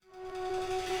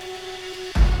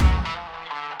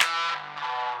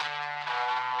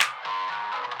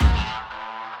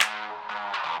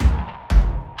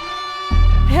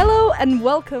and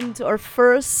welcome to our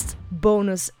first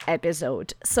bonus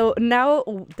episode. So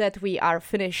now that we are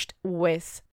finished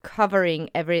with covering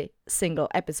every single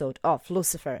episode of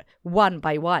Lucifer one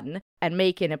by one and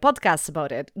making a podcast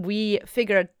about it, we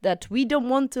figured that we don't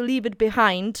want to leave it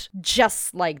behind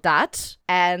just like that,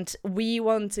 and we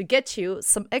want to get you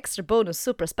some extra bonus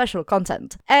super special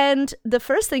content. And the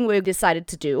first thing we decided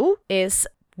to do is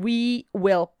we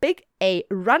will pick a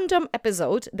random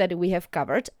episode that we have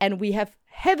covered and we have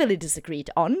heavily disagreed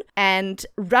on and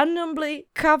randomly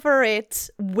cover it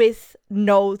with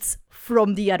notes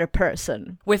from the other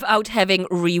person. Without having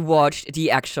rewatched the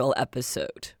actual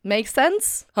episode. Makes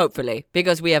sense? Hopefully,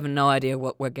 because we have no idea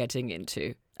what we're getting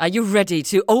into. Are you ready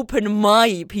to open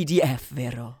my PDF,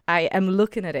 Vero? I am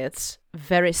looking at it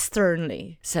very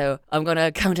sternly. So I'm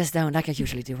gonna count us down like I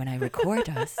usually do when I record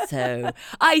us. So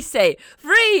I say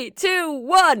 3, 2,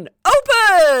 1,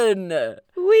 open!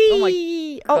 Whee! Oh my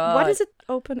Oh, what God. is it?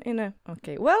 Open in a...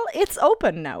 Okay, well, it's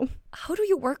open now. How do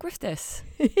you work with this?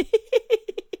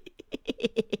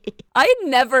 I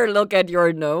never look at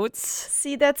your notes.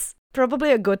 See, that's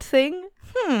probably a good thing.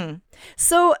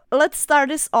 So let's start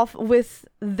this off with,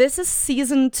 this is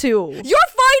season 2. Your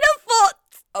final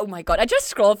thoughts! Oh my God, I just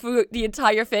scrolled through the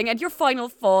entire thing and your final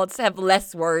thoughts have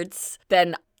less words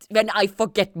than when I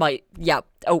forget my... Yeah.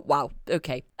 Oh, wow.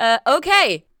 Okay.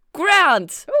 Okay.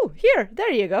 Grant! Oh,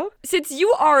 there you go. Since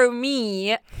you are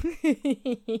me...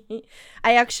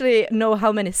 I actually know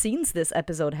how many scenes this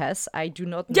episode has. I do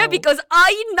not know. Yeah, because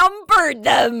I numbered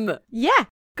them! Yeah,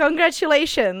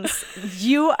 congratulations.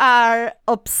 You are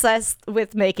obsessed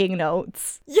with making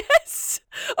notes. Yes!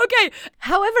 Okay.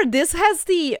 However, this has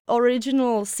the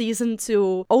original season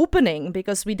 2 opening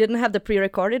because we didn't have the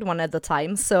pre-recorded one at the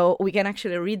time, so we can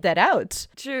actually read that out.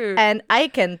 True. And I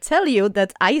can tell you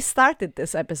that I started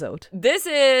this episode. This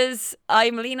is...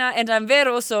 I'm Lina and I'm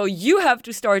Vero, so you have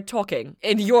to start talking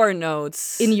in your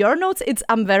notes. In your notes, it's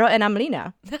I'm Vero and I'm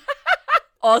Lina.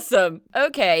 Awesome.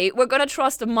 Okay, we're gonna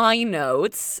trust my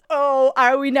notes. Oh,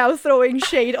 are we now throwing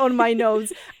shade on my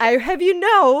notes? I have you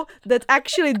know that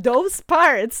actually those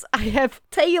parts I have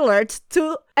tailored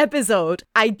to episode.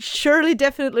 I surely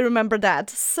definitely remember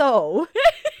that. So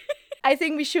I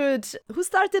think we should... Who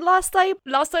started last time?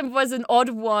 Last time was an odd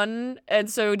one,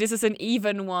 and so this is an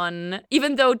even one.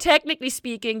 Even though, technically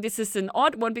speaking, this is an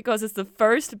odd one because it's the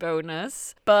first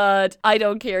bonus. But I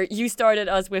don't care. You started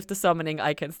us with the summoning.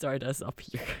 I can start us up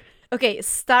here. Okay,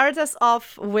 start us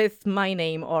off with my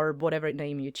name or whatever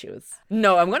name you choose.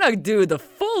 No, I'm gonna do the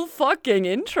full fucking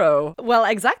intro. Well,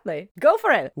 exactly. Go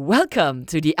for it. Welcome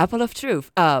to the Apple of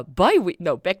Truth.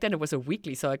 No, back then it was a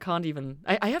weekly, so I can't even...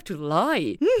 I have to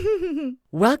lie.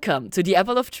 Welcome to the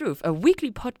Apple of Truth, a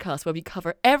weekly podcast where we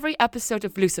cover every episode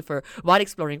of Lucifer while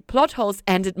exploring plot holes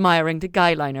and admiring the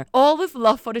guyliner, all with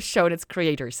love for the show and its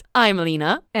creators. I'm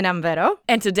Lina. And I'm Vero.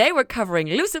 And today we're covering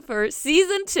Lucifer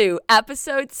Season 2,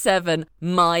 Episode 7,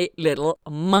 My Little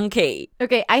Monkey.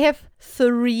 Okay, I have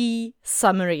 3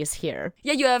 summaries here.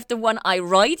 Yeah, you have the one I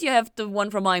write, you have the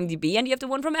one from IMDb, and you have the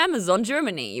one from Amazon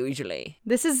Germany, usually.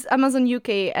 This is Amazon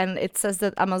UK, and it says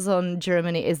that Amazon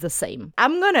Germany is the same.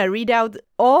 I'm gonna read out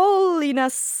all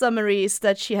Lina's summaries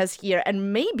that she has here,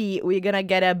 and maybe we're gonna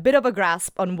get a bit of a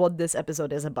grasp on what this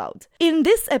episode is about. In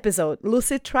this episode,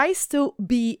 Lucy tries to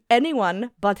be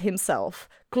anyone but himself.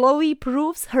 Chloe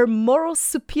proves her moral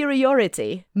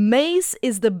superiority. Mace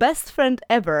is the best friend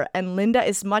ever, and Linda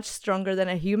is much stronger than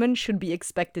a human should be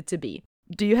expected to be.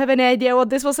 Do you have any idea what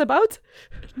this was about?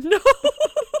 No.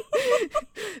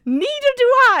 Neither do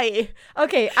I.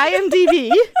 Okay,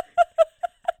 IMDb.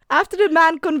 After the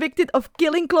man convicted of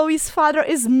killing Chloe's father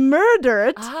is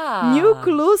murdered, new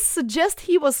clues suggest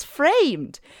he was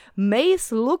framed.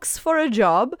 Mace looks for a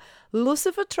job.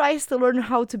 Lucifer tries to learn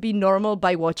how to be normal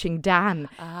by watching Dan.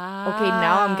 Okay,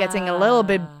 now I'm getting a little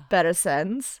bit better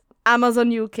sense.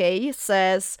 Amazon UK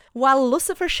says, while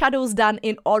Lucifer shadows Dan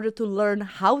in order to learn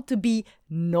how to be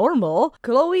normal,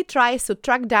 Chloe tries to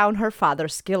track down her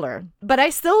father's killer. But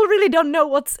I still really don't know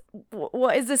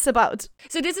what is this about.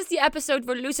 So this is the episode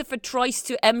where Lucifer tries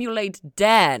to emulate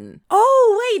Dan.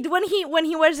 Oh, wait, when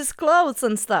he wears his clothes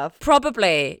and stuff.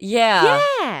 Probably, yeah.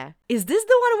 Yeah. Is this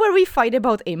the one where we fight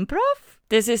about improv?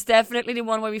 This is definitely the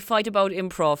one where we fight about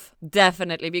improv.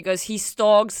 Definitely, because he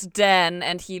stalks Dan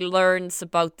and he learns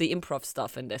about the improv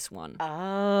stuff in this one.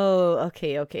 Oh,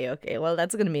 okay. Well,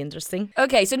 that's going to be interesting.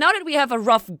 Okay, so now that we have a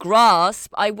rough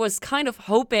grasp, I was kind of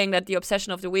hoping that the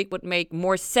obsession of the week would make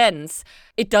more sense.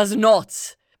 It does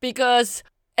not. Because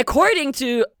according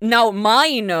to now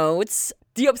my notes,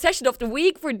 the obsession of the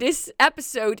week for this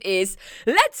episode is,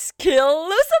 let's kill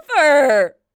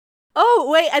Lucifer! Oh,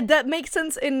 wait, and that makes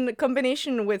sense in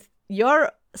combination with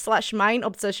your / mine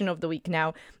obsession of the week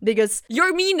now, because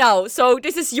You're me now, so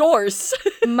this is yours.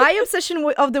 my obsession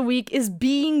of the week is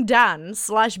being done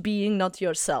 / being not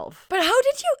yourself. But how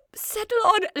did you settle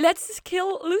on let's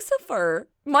kill Lucifer?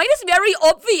 Mine is very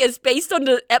obvious based on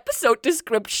the episode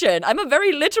description. I'm a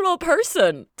very literal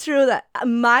person. True that.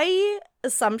 My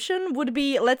assumption would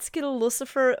be let's kill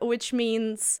Lucifer, which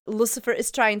means Lucifer is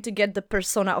trying to get the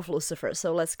persona of Lucifer,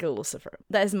 so let's kill Lucifer.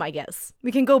 That is my guess.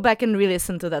 We can go back and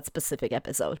re-listen to that specific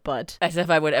episode, but As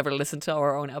if I would ever listen to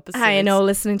our own episodes. I know,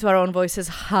 listening to our own voices,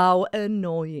 how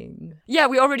annoying. Yeah,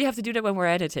 we already have to do that when we're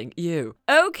editing. You.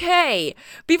 Okay.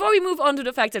 Before we move on to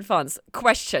the facts and funs,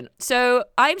 question. So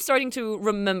I'm starting to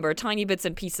remember tiny bits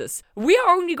and pieces. We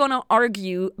are only gonna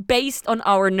argue based on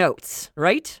our notes,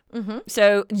 right? Mm-hmm.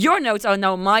 So your notes are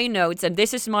now my notes, and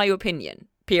this is my opinion.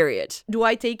 Period. Do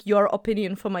I take your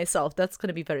opinion for myself? That's going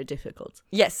to be very difficult.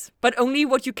 Yes, but only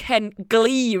what you can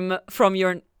glean from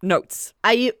your notes.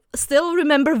 I still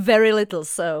remember very little,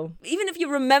 so... Even if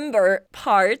you remember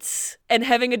parts and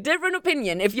having a different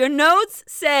opinion, if your notes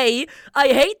say, I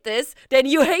hate this, then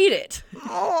you hate it.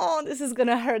 Oh, this is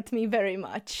gonna hurt me very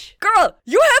much. Girl,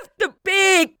 you have the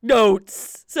big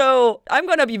notes. So I'm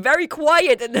gonna be very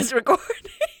quiet in this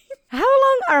recording. How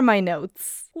long are my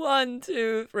notes? 1,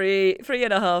 2, 3,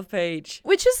 3.5 page.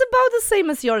 Which is about the same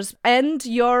as yours, and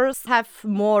yours have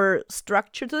more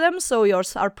structure to them, so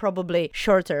yours are probably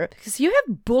shorter. Because you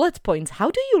have bullet points.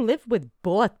 How do you live with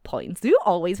bullet points? Do you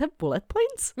always have bullet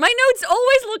points? My notes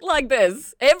always look like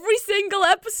this. Every single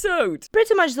episode.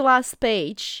 Pretty much the last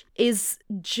page is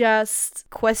just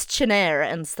questionnaire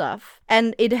and stuff.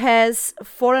 And it has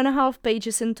 4.5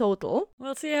 pages in total.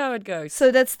 We'll see how it goes.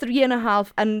 So that's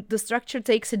 3.5, and the structure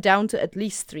takes it down to at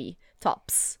least 3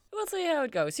 tops. We'll see how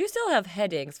it goes. You still have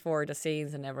headings for the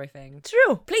scenes and everything.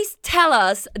 True. Please tell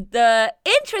us the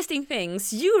interesting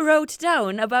things you wrote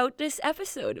down about this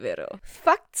episode, Vero.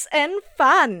 Facts and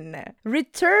fun.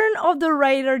 Return of the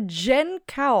writer Jen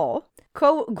Kao,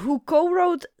 who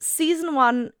co-wrote Season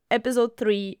 1, Episode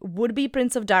 3, Would-Be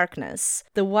Prince of Darkness,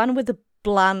 the one with the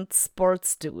blunt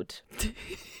sports dude.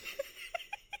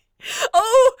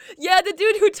 Oh, yeah, the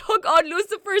dude who took on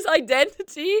Lucifer's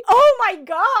identity. Oh my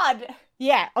god!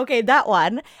 Yeah, okay, that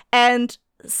one. And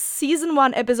Season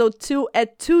 1, Episode 2,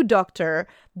 At 2 Doctor,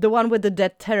 the one with the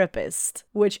dead therapist,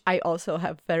 which I also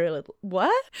have very little...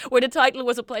 What? Where the title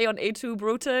was a play on A2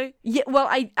 Brute. Yeah, well,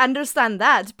 I understand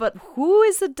that, but who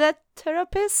is the dead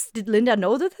therapist? Did Linda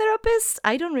know the therapist?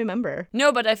 I don't remember.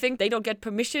 No, but I think they don't get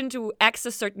permission to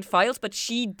access certain files, but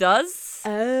she does.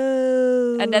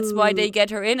 Oh. And that's why they get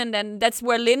her in, and then that's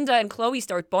where Linda and Chloe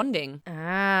start bonding.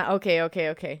 Ah,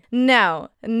 okay.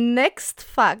 Now, next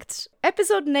fact.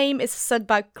 Episode name is set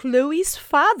by Chloe's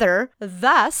father,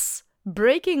 thus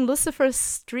breaking Lucifer's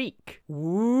streak.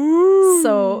 Ooh.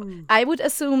 So I would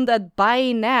assume that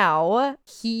by now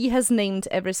he has named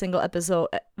every single episode,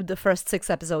 the first 6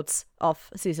 episodes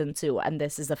of season 2, and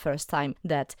this is the first time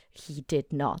that he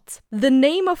did not. The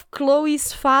name of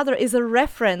Chloe's father is a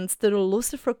reference to the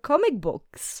Lucifer comic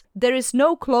books. There is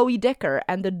no Chloe Decker,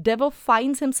 and the devil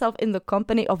finds himself in the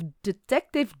company of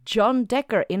Detective John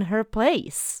Decker in her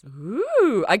place.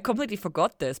 Ooh, I completely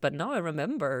forgot this, but now I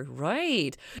remember.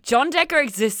 Right. John Decker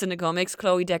exists in the comics,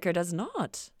 Chloe Decker does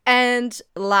not. And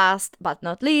last but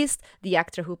not least, the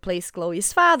actor who plays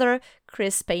Chloe's father,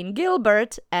 Chris Payne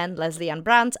Gilbert, and Leslie Ann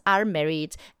Brandt are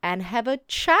married and have a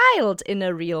child in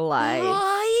a real life.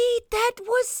 Right, that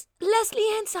was Leslie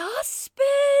Ann's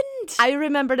husband. I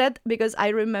remember that because I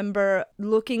remember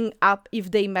looking up if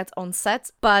they met on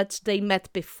set, but they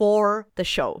met before the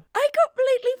show. I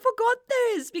completely forgot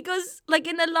this because, like,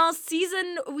 in the last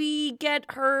season, we get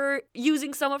her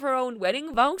using some of her own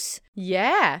wedding vows.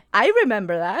 Yeah, I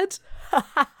remember that.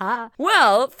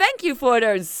 Well, thank you for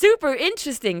those super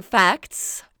interesting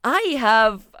facts. I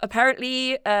have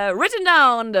apparently written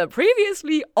down the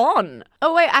previously on.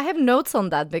 Oh wait, I have notes on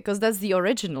that because that's the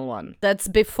original one. That's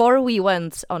before we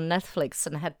went on Netflix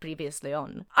and had previously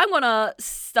on. I'm gonna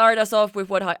start us off with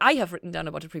what I have written down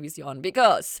about the previously on,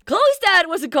 because Chloe's dad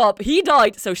was a cop, he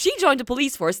died, so she joined the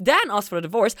police force, Dan asked for a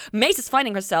divorce, Mace is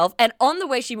finding herself, and on the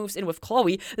way she moves in with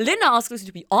Chloe, Linda asks Lucy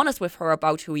to be honest with her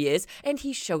about who he is, and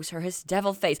he shows her his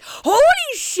devil face. Holy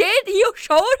shit, he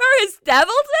showed her his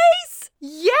devil face?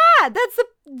 Yeah, that's the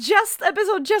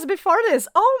episode just before this.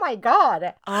 Oh my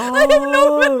god. I have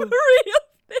no memory of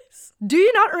this. Do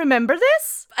you not remember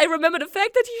this? I remember the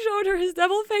fact that he showed her his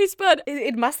devil face, but...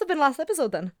 It must have been last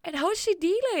episode then. And how is she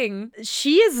dealing?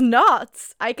 She is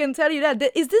not. I can tell you that.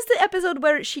 Is this the episode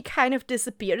where she kind of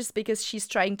disappears because she's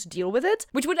trying to deal with it?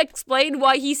 Which would explain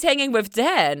why he's hanging with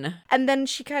Dan. And then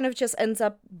she kind of just ends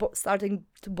up starting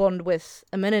to bond with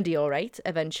Amenadiel, right?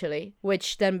 Eventually.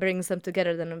 Which then brings them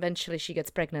together, then eventually she gets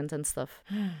pregnant and stuff.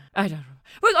 I don't know.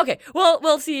 Well, okay, well,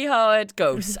 we'll see how it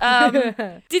goes.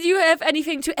 Did you have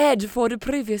anything to add for the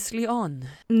previously on?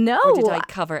 No. Or did I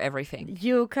cover everything?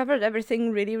 You covered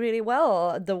everything really, really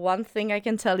well. The one thing I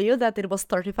can tell you that it was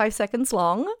 35 seconds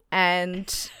long,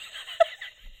 and...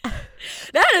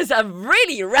 That is some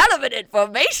really relevant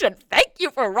information. Thank you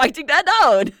for writing that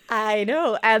down. I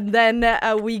know. And then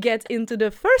we get into the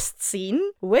first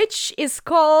scene, which is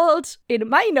called, in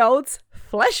my notes,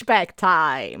 Flashback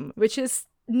Time, which is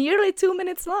nearly 2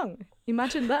 minutes long.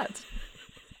 Imagine that.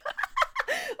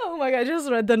 Oh my god, I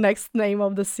just read the next name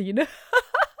of the scene.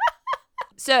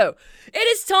 So, it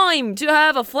is time to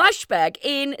have a flashback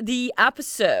in the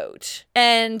episode.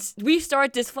 And we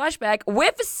start this flashback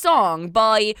with a song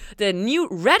by the New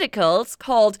Radicals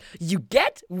called You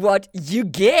Get What You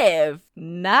Give.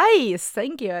 Nice,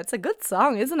 thank you. It's a good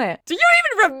song, isn't it? Do you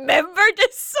even remember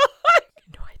this song?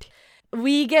 No idea.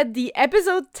 We get the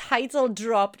episode title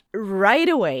dropped right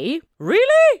away.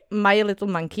 Really? My Little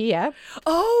Monkey, yeah.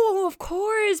 Oh, of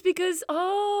course, because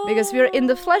we're in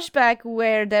the flashback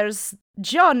where there's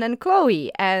John and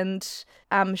Chloe, and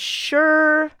I'm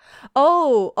sure...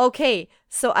 Oh, okay.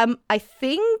 So I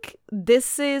think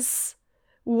this is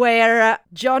where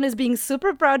John is being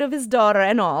super proud of his daughter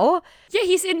and all. Yeah,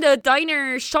 he's in the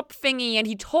diner shop thingy and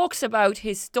he talks about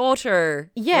his daughter.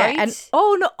 Yeah, right? and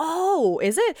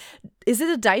is it? Is it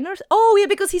a diner? Oh, yeah,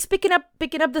 because he's picking up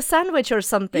the sandwich or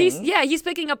something. He's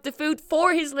picking up the food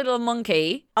for his little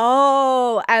monkey.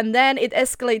 Oh, and then it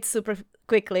escalates super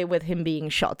quickly with him being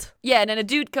shot. Yeah, and then a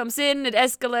dude comes in, it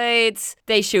escalates,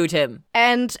 they shoot him.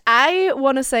 And I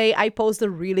want to say I posed a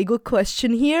really good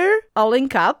question here, all in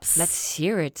caps. Let's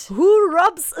hear it. Who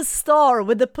robs a store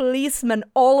with the policeman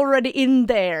already in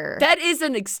there? That is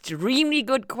an extremely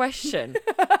good question.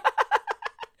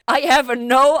 I have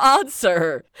no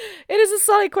answer. It is a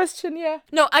solid question, yeah.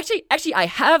 No, actually,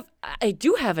 I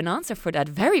do have an answer for that.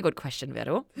 Very good question,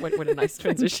 Vero. What a nice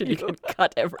transition. You can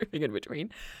cut everything in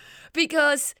between.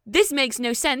 Because this makes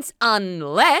no sense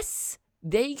unless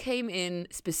they came in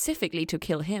specifically to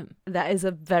kill him. That is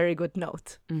a very good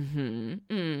note.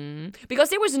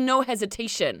 Because there was no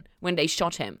hesitation when they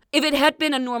shot him. If it had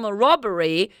been a normal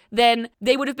robbery, then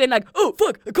they would have been like, oh,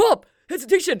 fuck, a cop!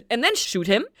 Hesitation, and then shoot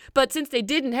him. But since they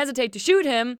didn't hesitate to shoot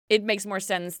him, it makes more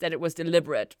sense that it was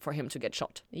deliberate for him to get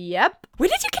shot. Yep. Where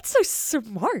did you get so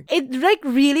smart? It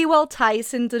really well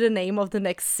ties into the name of the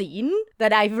next scene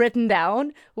that I've written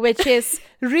down, which is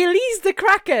Release the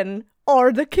Kraken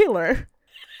or the Killer.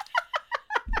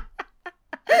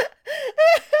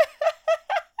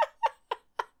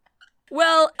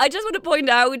 Well, I just want to point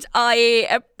out,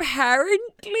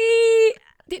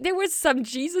 there was some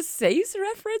Jesus Saves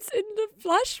reference in the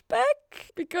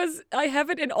flashback because I have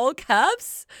it in all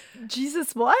caps.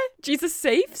 Jesus what? Jesus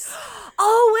Saves.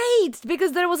 Oh wait,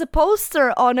 because there was a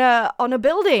poster on a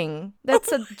building that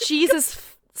said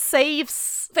Jesus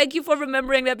Saves. Thank you for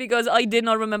remembering that because I did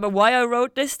not remember why I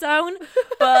wrote this down.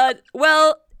 But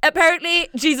well, apparently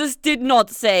Jesus did not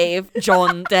save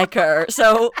John Decker.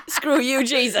 So screw you,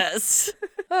 Jesus.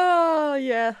 Oh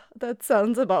yeah, that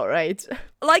sounds about right.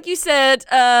 Like you said,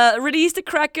 Release the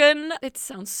Kraken. It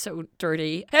sounds so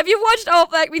dirty. Have you watched All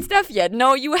Black Meets Death yet?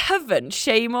 No, you haven't.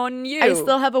 Shame on you. I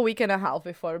still have a week and a half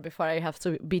before I have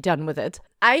to be done with it.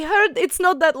 I heard it's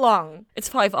not that long. It's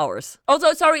 5 hours.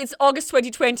 Also, sorry, it's August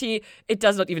 2020. It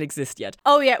does not even exist yet.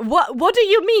 Oh yeah, what do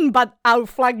you mean but Our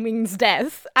Flag Means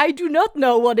Death? I do not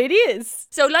know what it is.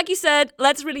 So like you said,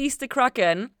 let's release the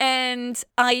Kraken. And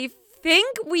I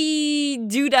think we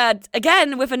do that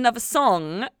again with another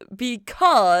song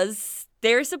because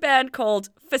there's a band called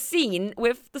Facine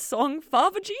with the song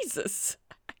Father Jesus.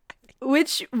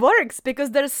 Which works because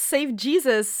there's Save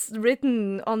Jesus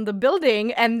written on the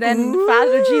building and then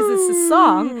Father Jesus'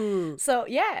 song. So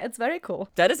yeah, it's very cool.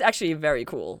 That is actually very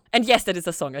cool. And yes, that is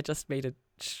a song. I just made it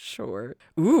sure.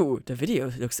 Ooh, the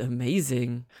video looks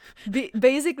amazing.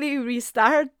 Basically, we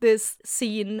start this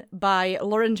scene by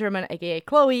Lauren German, aka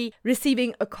Chloe,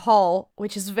 receiving a call,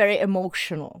 which is very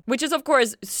emotional. Which is, of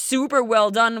course, super well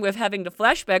done with having the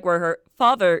flashback where her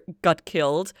father got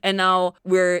killed. And now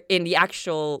we're in the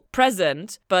actual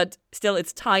present, but still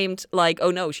it's timed like, oh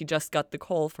no, she just got the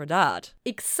call for that.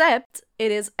 Except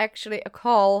it is actually a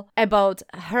call about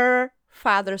her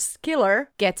father's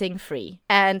killer getting free.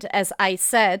 And as I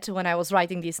said when I was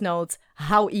writing these notes,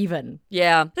 how even?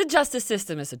 Yeah, the justice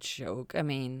system is a joke. I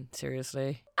mean,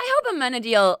 seriously. I hope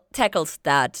Amenadiel tackles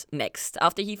that next.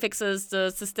 After he fixes the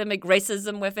systemic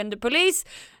racism within the police,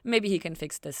 maybe he can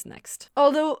fix this next.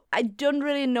 Although I don't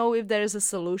really know if there is a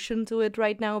solution to it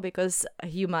right now, because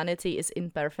humanity is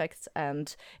imperfect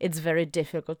and it's very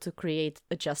difficult to create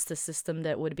a justice system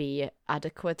that would be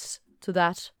adequate to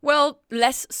that. Well,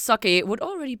 less sucky would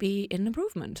already be an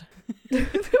improvement.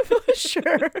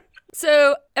 Sure.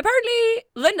 So apparently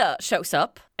Linda shows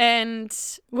up and...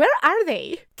 Where are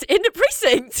they? In the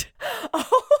precinct.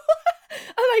 Oh,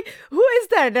 I'm like, who is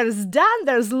there? There's Dan,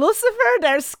 there's Lucifer,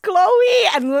 there's Chloe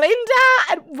and Linda.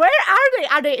 And where are they?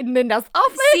 Are they in Linda's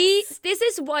office? See, this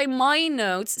is why my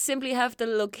notes simply have the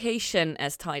location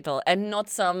as title and not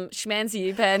some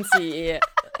schmancy, fancy,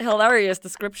 hilarious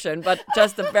description, but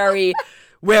just a very,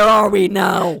 where are we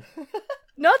now?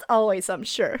 Not always, I'm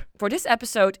sure. For this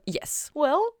episode, yes.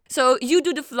 Well, so you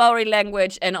do the flowery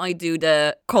language and I do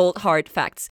the cold, hard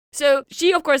facts. So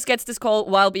she, of course, gets this call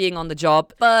while being on the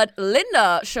job, but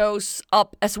Linda shows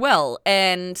up as well,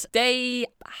 and they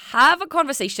have a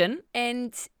conversation,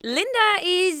 and Linda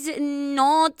is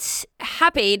not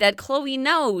happy that Chloe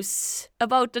knows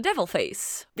about the devil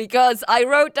face, because I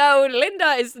wrote down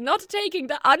Linda is not taking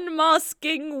the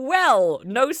unmasking well.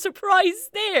 No surprise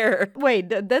there. Wait,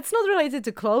 that's not related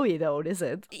to Chloe, though, is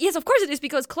it? Yes, of course it is,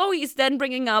 because Chloe is then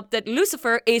bringing up that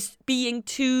Lucifer is being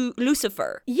too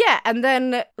Lucifer. Yeah, and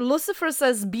then Lucifer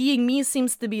says being me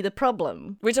seems to be the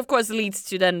problem. Which, of course, leads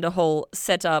to then the whole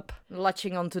setup.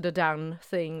 Latching onto the down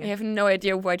thing. I have no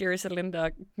idea why there is a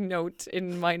Linda note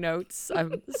in my notes.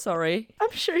 I'm sorry.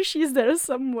 I'm sure she's there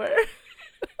somewhere.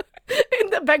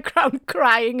 In the background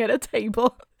crying at a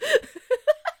table.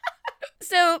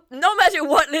 So, no matter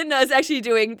what Linda is actually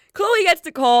doing, Chloe gets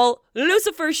the call,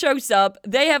 Lucifer shows up,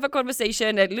 they have a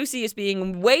conversation that Lucy is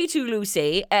being way too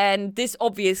Lucy, and this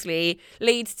obviously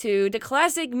leads to the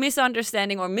classic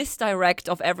misunderstanding or misdirect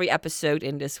of every episode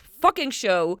in this fucking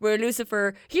show, where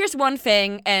Lucifer hears one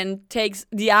thing and takes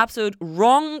the absolute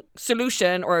wrong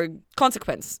solution or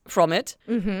consequence from it,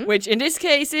 which in this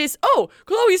case is, oh,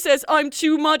 Chloe says I'm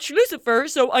too much Lucifer,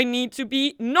 so I need to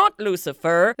be not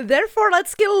Lucifer. Therefore,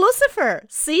 let's kill Lucifer.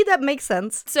 See, that makes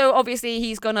sense. So obviously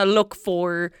he's gonna look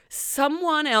for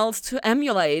someone else to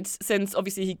emulate, since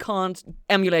obviously he can't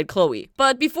emulate Chloe.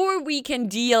 But before we can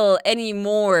deal any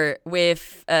more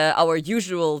with our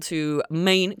usual two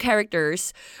main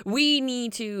characters, we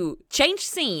need to change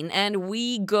scene and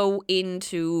we go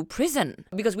into prison,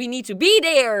 because we need to be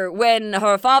there when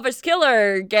her father's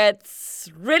killer gets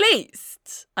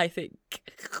released, I think.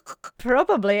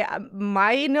 Probably.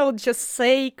 My notes just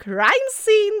say crime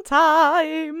scene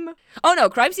time. Oh no,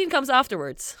 crime scene comes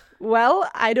afterwards. Well,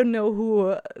 I don't know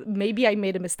who. Maybe I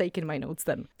made a mistake in my notes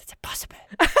then. That's impossible.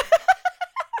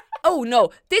 Oh no,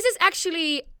 this is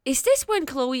actually... Is this when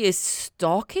Chloe is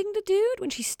stalking the dude? When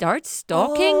she starts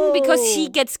stalking? Because she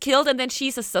gets killed and then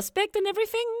she's a suspect and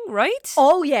everything, right?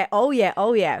 Oh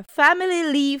yeah. Family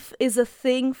leave is a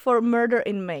thing for murder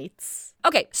inmates.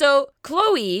 Okay, so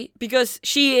Chloe, because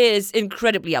she is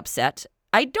incredibly upset,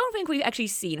 I don't think we've actually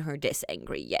seen her this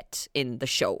angry yet in the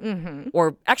show.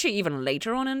 Or actually even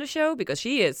later on in the show, because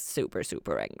she is super,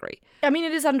 super angry. I mean,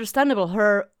 it is understandable.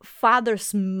 Her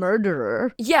father's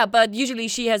murderer. Yeah, but usually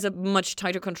she has a much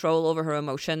tighter control over her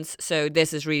emotions, so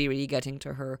this is really, really getting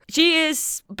to her. She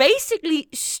is basically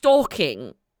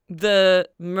stalking the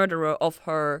murderer of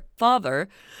her father.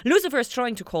 Lucifer is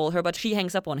trying to call her, but she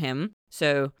hangs up on him.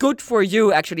 So good for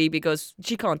you, actually, because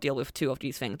she can't deal with two of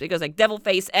these things. Because like devil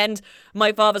face and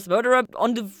my father's murderer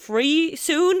on the free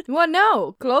soon. Well,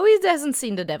 no. Chloe hasn't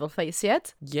seen the devil face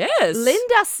yet. Yes.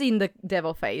 Linda's seen the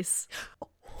devil face.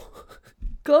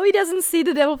 Chloe doesn't see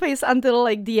the devil face until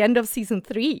like the end of season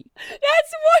 3. That's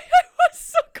why I was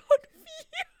so confused.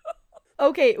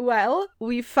 Okay, well,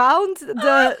 we found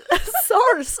the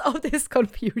source of this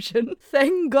confusion.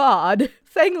 Thank God.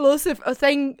 Thank Lucifer.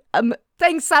 Thank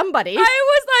somebody. I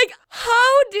was like,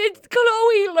 how did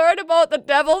Chloe learn about the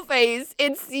devil face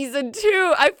in season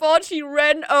 2? I thought she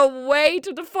ran away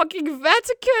to the fucking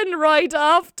Vatican right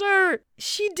after.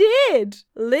 She did.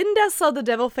 Linda saw the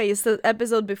devil face the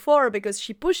episode before because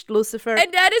she pushed Lucifer.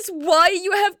 And that is why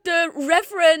you have the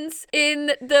reference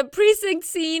in the precinct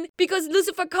scene, because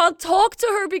Lucifer can't talk to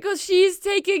her because she's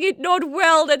taking it not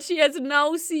well that she has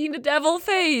now seen the devil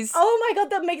face. Oh my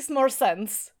God, that makes more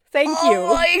sense. Thank you.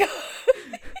 Oh my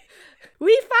God.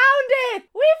 We found it!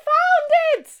 We found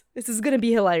it! This is gonna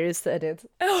be hilarious to edit.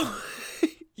 Oh,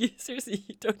 seriously,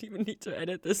 you don't even need to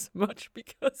edit this much,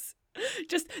 because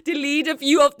just delete a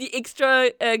few of the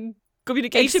extra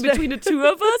communication between the two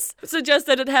of us suggests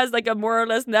that it has like a more or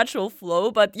less natural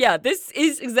flow. But yeah, this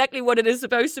is exactly what it is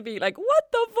supposed to be. Like, what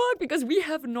the fuck? Because we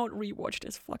have not rewatched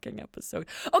this fucking episode.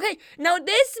 Okay, now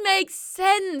this makes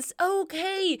sense.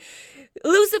 Okay,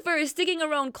 Lucifer is sticking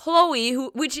around Chloe,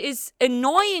 which is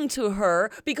annoying to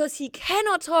her because he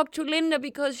cannot talk to Linda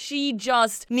because she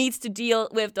just needs to deal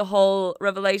with the whole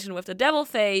revelation with the devil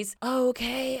face.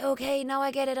 Okay, now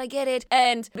I get it.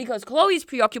 And because Chloe's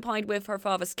preoccupied with her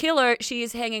father's killer, she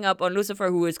is hanging up on Lucifer,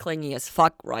 who is clingy as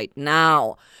fuck right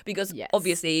now. Because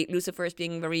obviously Lucifer is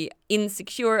being very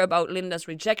insecure about Linda's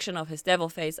rejection of his devil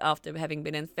face after having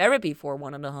been in therapy for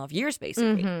 1.5 years,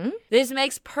 basically. This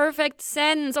makes perfect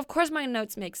sense. Of course my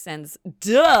notes make sense.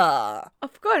 Duh!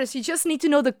 Of course, you just need to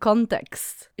know the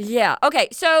context. Yeah, okay,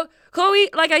 so Chloe,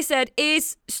 like I said,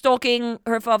 is stalking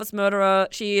her father's murderer.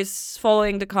 She is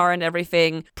following the car and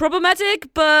everything.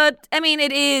 Problematic, but I mean,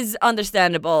 it is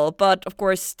understandable. But of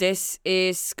course, this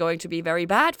is going to be very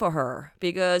bad for her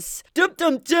because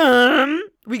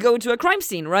we go to a crime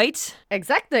scene, right?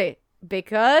 Exactly,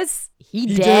 because he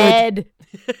dead.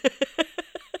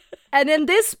 And in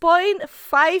this point,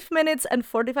 5 minutes and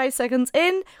 45 seconds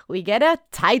in, we get a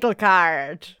title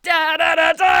card.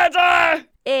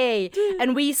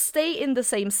 And we stay in the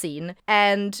same scene,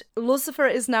 and Lucifer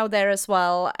is now there as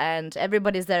well, and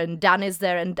everybody's there, and Dan is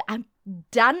there, and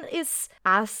Dan is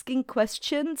asking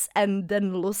questions, and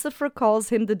then Lucifer calls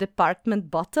him the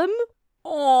department bottom.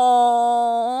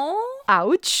 Aww.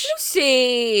 Ouch.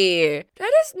 Lucy,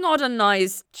 that is not a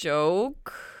nice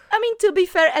joke. I mean, to be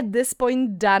fair, at this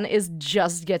point, Dan is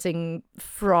just getting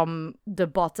from the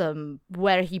bottom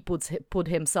where he put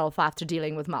himself after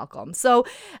dealing with Malcolm. So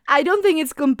I don't think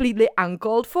it's completely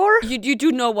uncalled for. You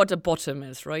do know what a bottom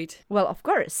is, right? Well, of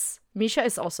course. Misha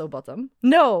is also bottom.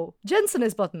 No, Jensen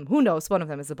is bottom. Who knows? One of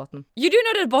them is a bottom. You do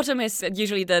know that bottom is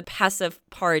usually the passive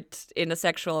part in a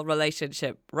sexual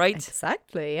relationship, right?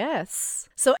 Exactly, yes.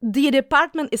 So the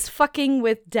department is fucking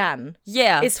with Dan.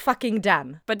 Yeah. Is fucking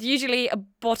Dan. But usually a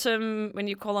bottom, when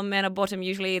you call a man a bottom,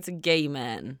 usually it's a gay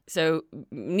man. So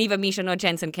neither Misha nor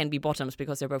Jensen can be bottoms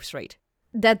because they're both straight.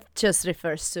 That just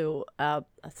refers to a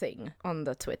thing on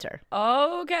the Twitter.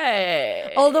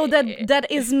 Okay. Although that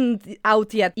isn't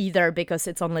out yet either because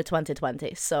it's only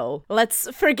 2020. So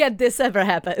let's forget this ever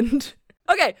happened.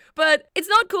 Okay, but it's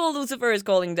not cool Lucifer is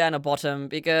calling Dan a bottom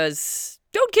because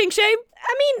don't kink shame.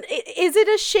 I mean, is it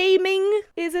a shaming?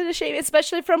 Is it a shame,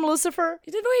 especially from Lucifer?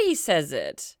 The way he says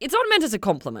it, it's not meant as a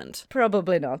compliment.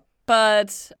 Probably not.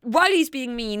 But while he's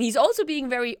being mean, he's also being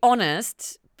very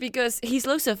honest. Because he's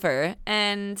Lucifer,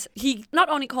 and he not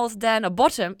only calls Dan a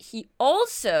bottom, he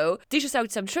also dishes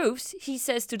out some truths. He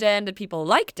says to Dan that people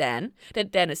like Dan,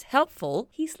 that Dan is helpful.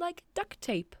 He's like duct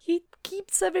tape. He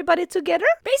keeps everybody together?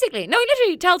 Basically. No, he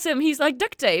literally tells him he's like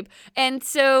duct tape. And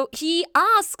so he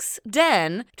asks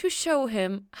Dan to show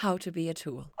him how to be a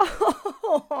tool.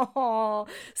 Oh,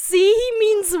 see, he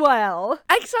means well.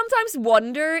 I sometimes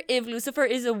wonder if Lucifer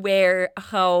is aware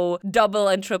how double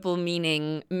and triple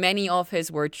meaning many of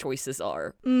his word choices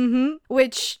are.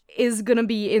 Which is gonna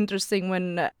be interesting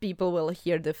when people will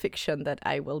hear the fiction that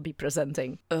I will be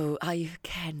presenting. Oh, I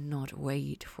cannot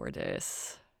wait for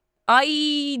this.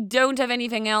 I don't have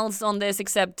anything else on this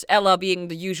except Ella being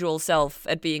the usual self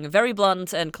at being very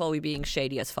blunt and Chloe being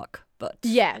shady as fuck. But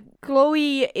yeah,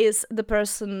 Chloe is the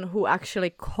person who actually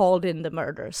called in the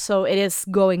murder, so it is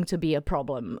going to be a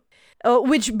problem.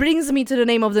 Which brings me to the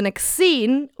name of the next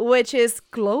scene, which is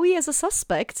Chloe as a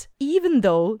suspect, even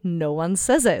though no one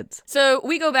says it. So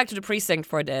we go back to the precinct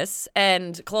for this,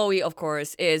 and Chloe, of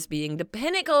course, is being the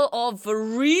pinnacle of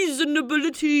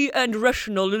reasonability and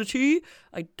rationality.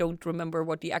 I don't remember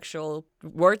what the actual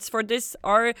words for this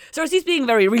are. So she's being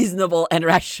very reasonable and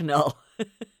rational.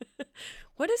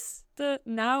 What is the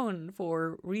noun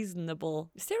for reasonable?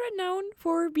 Is there a noun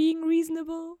for being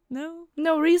reasonable? No?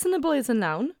 No, reasonable is a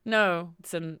noun. No,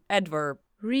 it's an adverb.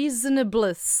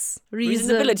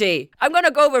 Reasonability. I'm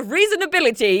gonna go with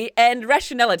reasonability and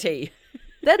rationality.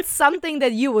 That's something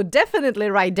that you would definitely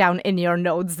write down in your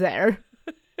notes there.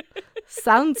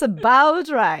 Sounds about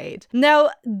right.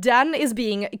 Now, Dan is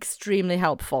being extremely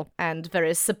helpful and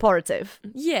very supportive.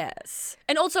 Yes.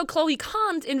 And also, Chloe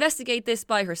can't investigate this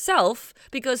by herself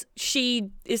because she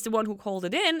is the one who called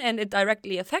it in and it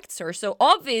directly affects her. So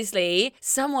obviously,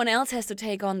 someone else has to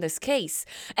take on this case.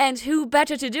 And who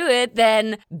better to do it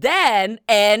than Dan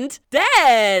and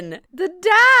Dan? The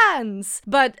Dans!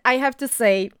 But I have to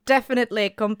say, definitely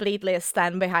completely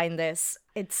stand behind this.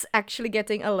 It's actually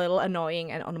getting a little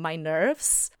annoying and on my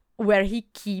nerves where he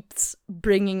keeps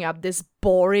bringing up this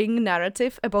boring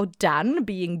narrative about Dan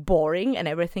being boring and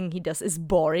everything he does is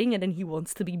boring and then he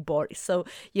wants to be boring. So,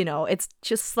 it's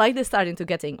just slightly starting to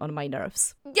getting on my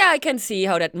nerves. Yeah, I can see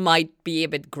how that might be a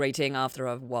bit grating after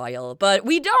a while, but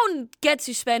we don't get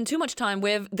to spend too much time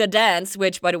with the dance,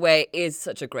 which, by the way, is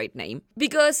such a great name.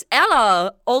 Because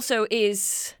Ella also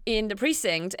is in the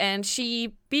precinct, and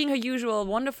she, being her usual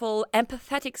wonderful,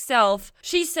 empathetic self,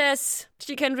 she says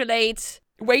she can relate.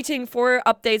 Waiting for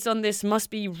updates on this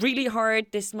must be really hard.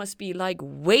 This must be like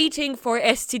waiting for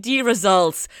STD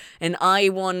results. And I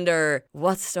wonder,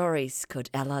 what stories could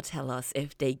Ella tell us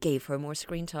if they gave her more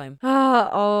screen time?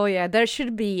 Oh yeah, there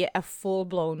should be a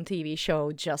full-blown TV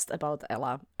show just about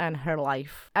Ella and her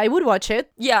life. I would watch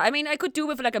it. Yeah, I mean, I could do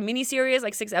with like a mini-series,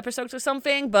 like 6 episodes or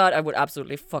something, but I would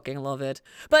absolutely fucking love it.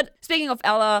 But speaking of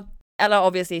Ella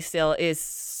obviously still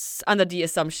is under the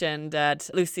assumption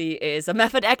that Lucy is a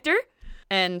method actor.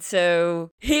 And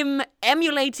so him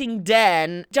emulating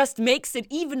Dan just makes it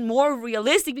even more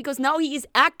realistic because now he is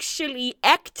actually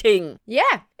acting.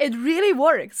 Yeah, it really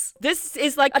works. This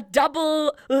is like a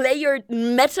double layered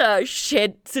meta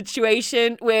shit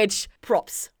situation, which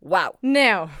props. Wow.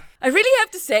 Now, I really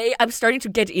have to say, I'm starting to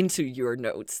get into your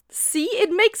notes. See,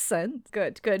 it makes sense.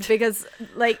 Good. Because,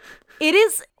 it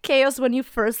is chaos when you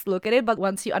first look at it, but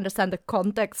once you understand the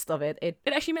context of it, it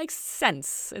actually makes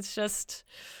sense. It's just...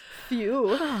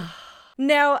 Phew.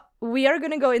 Now, we are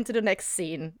going to go into the next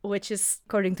scene, which is,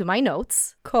 according to my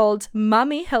notes, called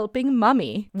Mommy Helping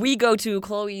Mommy. We go to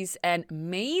Chloe's and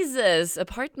Maze's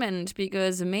apartment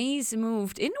because Maze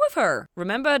moved in with her.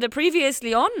 Remember the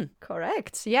previously on?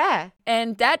 Correct, yeah.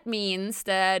 And that means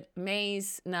that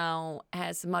Maze now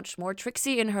has much more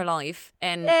Trixie in her life.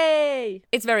 And Yay!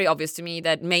 It's very obvious to me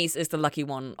that Maze is the lucky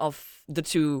one of the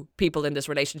two people in this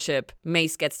relationship.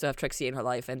 Maze gets to have Trixie in her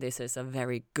life, and this is a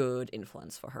very good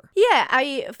influence for her. Yeah,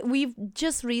 we've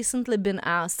just recently been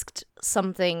asked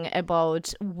something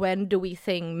about when do we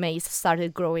think Maze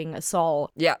started growing a soul.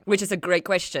 Yeah, which is a great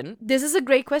question. This is a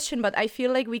great question, but I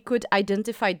feel like we could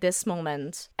identify this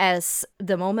moment as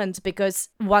the moment because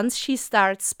once she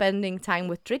starts spending time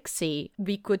with Trixie,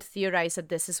 we could theorize that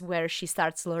this is where she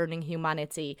starts learning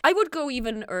humanity. I would go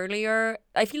even earlier.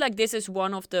 I feel like this is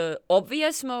one of the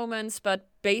obvious moments, but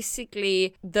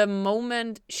basically the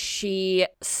moment she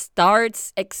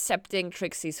starts accepting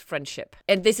Trixie's friendship.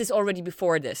 And this is already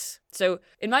before this. So,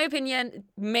 in my opinion,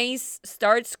 Maze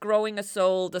starts growing a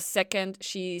soul the second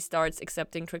she starts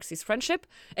accepting Trixie's friendship,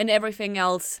 and everything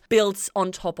else builds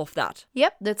on top of that.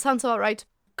 Yep, that sounds all right.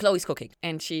 Chloe's cooking,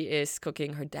 and she is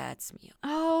cooking her dad's meal.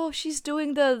 Oh, she's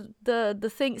doing the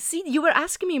thing. See, you were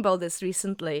asking me about this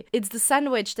recently. It's the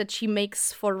sandwich that she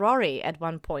makes for Rory at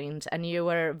one point, and you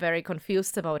were very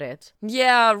confused about it.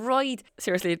 Yeah, right.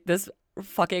 Seriously, this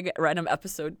fucking random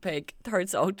episode pick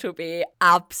turns out to be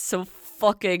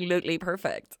abso-fucking-lutely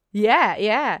perfect.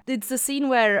 Yeah. It's the scene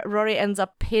where Rory ends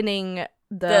up pinning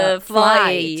the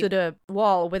fly to the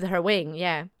wall with her wing,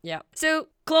 yeah. So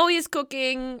Chloe is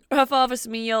cooking her father's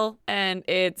meal, and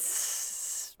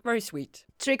it's very sweet.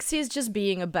 Trixie is just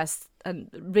being a best and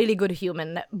really good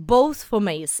human, both for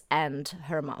Maze and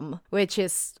her mom, which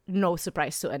is no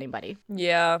surprise to anybody.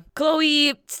 Yeah.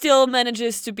 Chloe still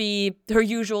manages to be her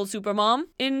usual supermom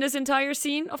in this entire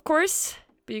scene, of course.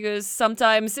 Because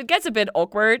sometimes it gets a bit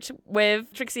awkward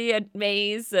with Trixie and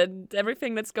Maze and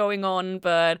everything that's going on,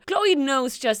 but Chloe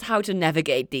knows just how to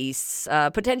navigate these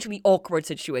potentially awkward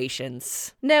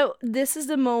situations. Now, this is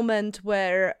the moment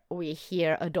where we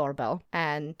hear a doorbell,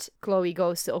 and Chloe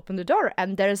goes to open the door,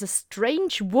 and there's a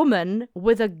strange woman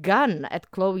with a gun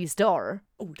at Chloe's door.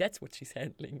 Oh, that's what she's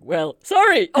handling. Well,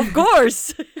 sorry, of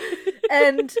course.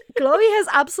 And Chloe has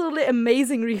absolutely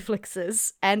amazing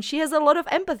reflexes, and she has a lot of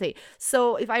empathy.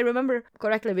 So if I remember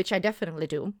correctly, which I definitely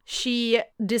do, she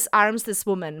disarms this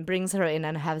woman, brings her in,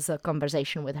 and has a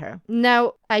conversation with her.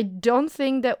 Now, I don't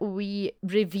think that we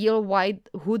reveal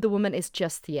who the woman is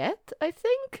just yet, I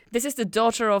think. This is the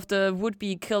daughter of the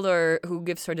would-be killer who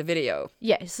gives her the video.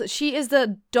 Yes, she is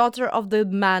the daughter of the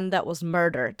man that was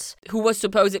murdered. Who was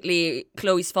supposedly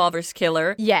Chloe's father's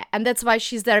killer. Yeah, and that's why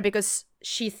she's there, because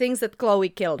she thinks that Chloe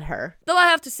killed her. Though I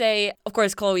have to say, of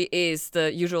course, Chloe is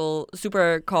the usual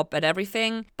super cop at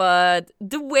everything, but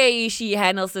the way she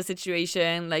handles the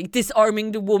situation, like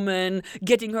disarming the woman,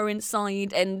 getting her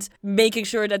inside, and making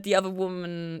sure that the other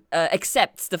woman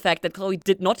accepts the fact that Chloe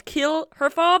did not kill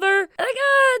her father, like,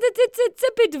 it's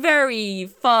a bit very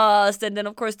fast. And then,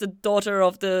 of course, the daughter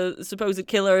of the supposed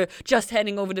killer just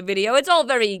handing over the video. It's all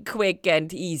very quick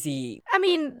and easy. I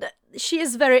mean, she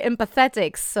is very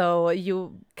empathetic, so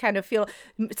you kind of feel...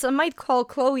 Some might call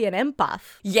Chloe an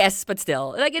empath. Yes, but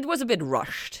still, like, it was a bit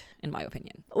rushed. in my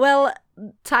opinion. Well,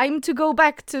 time to go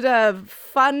back to the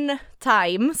fun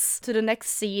times, to the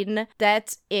next scene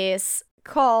that is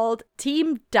called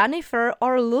Team Danifer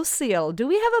or Lucille. Do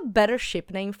we have a better ship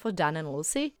name for Dan and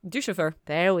Lucy? Lucifer.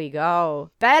 There we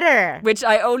go. Better! Which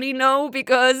I only know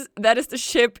because that is the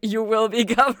ship you will be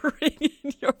covering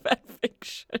in your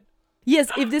fanfiction.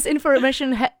 Yes, if this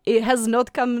information it has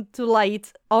not come to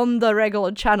light on the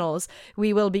regular channels,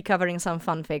 we will be covering some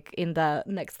fanfic in the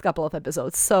next couple of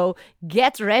episodes. So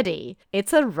get ready.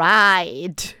 It's a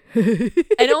ride.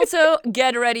 And also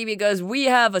get ready because we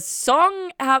have a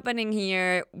song happening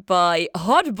here by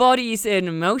Hot Bodies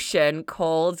in Motion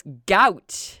called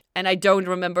Gout. And I don't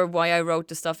remember why I wrote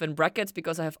the stuff in brackets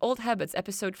because I have old habits.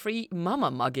 Episode 3, Mama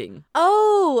Mugging.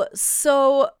 Oh,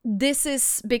 so this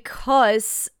is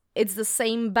because it's the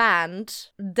same band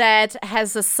that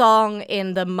has a song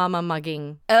in the Mama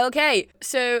Mugging. Okay,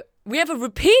 so we have a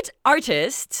repeat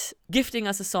artist gifting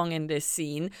us a song in this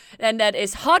scene, and that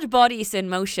is Hot Bodies in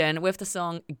Motion with the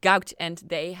song Gout, and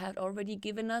they had already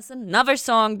given us another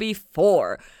song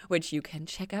before, which you can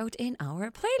check out in our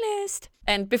playlist.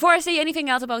 And before I say anything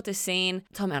else about this scene,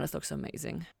 Tom Ellis looks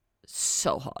amazing.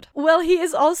 So hot. Well, he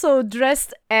is also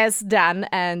dressed as Dan,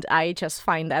 and I just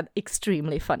find that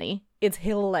extremely funny. It's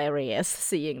hilarious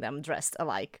seeing them dressed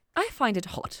alike. I find it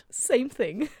hot. Same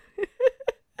thing.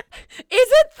 Is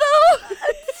it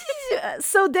though?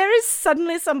 So there is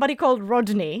suddenly somebody called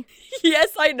Rodney. Yes,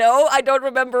 I know. I don't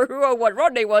remember who or what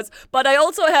Rodney was, but I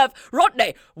also have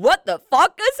Rodney. What the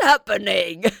fuck is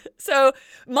happening? So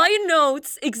my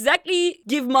notes exactly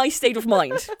give my state of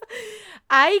mind.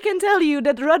 I can tell you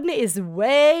that Rodney is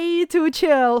way too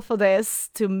chill for this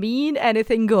to mean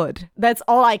anything good. That's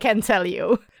all I can tell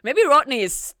you. Maybe Rodney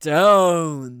is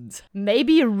stoned.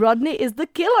 Maybe Rodney is the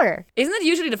killer. Isn't it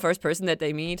usually the first person that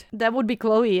they meet? That would be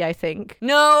Chloe, I think.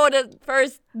 No, the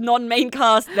first non-main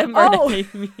cast member that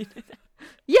they meet.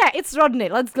 Yeah, it's Rodney.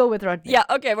 Let's go with Rodney. Yeah,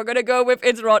 okay, we're gonna go with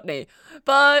it's Rodney.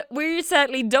 But we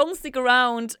sadly don't stick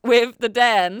around with the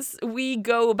dance. We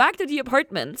go back to the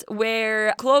apartment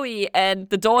where Chloe and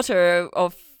the daughter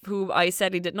of who I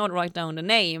sadly did not write down the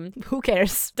name. Who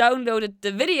cares? Downloaded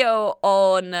the video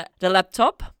on the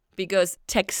laptop. Because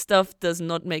tech stuff does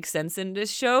not make sense in this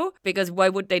show. Because why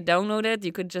would they download it?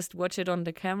 You could just watch it on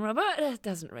the camera, but it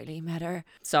doesn't really matter.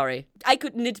 Sorry. I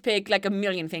could nitpick like a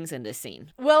million things in this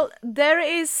scene. Well, there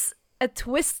is a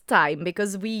twist time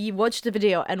because we watched the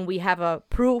video and we have a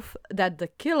proof that the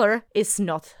killer is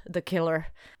not the killer.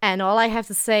 And all I have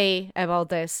to say about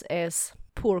this is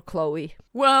poor Chloe.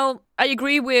 Well, I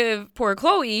agree with poor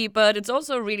Chloe, but it's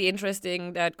also really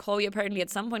interesting that Chloe apparently at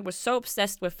some point was so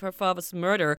obsessed with her father's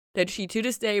murder that she to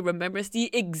this day remembers the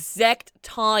exact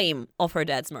time of her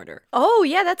dad's murder. Oh,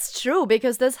 yeah, that's true,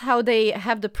 because that's how they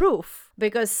have the proof.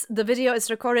 Because the video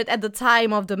is recorded at the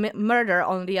time of the murder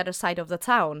on the other side of the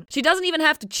town. She doesn't even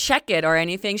have to check it or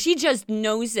anything. She just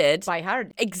knows it. By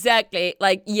heart. Exactly.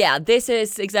 Like, yeah, this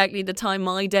is exactly the time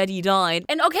my daddy died.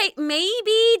 And okay,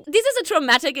 maybe this is a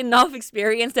traumatic enough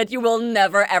experience that you will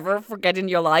never ever forget in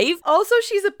your life. Also,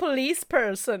 she's a police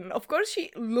person. Of course,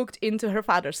 she looked into her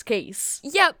father's case.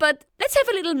 Yeah, but let's have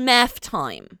a little math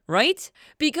time, right?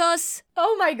 Because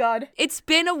oh my god. It's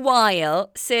been a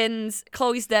while since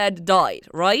Chloe's dad died,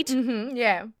 right? Mm-hmm,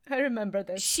 yeah, I remember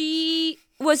this. She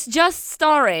was just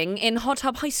starring in Hot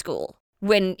Tub High School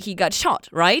when he got shot,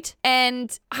 right?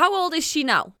 And how old is she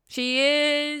now? She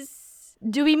is...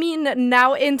 Do we mean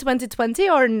now in 2020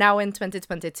 or now in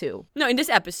 2022? No, in this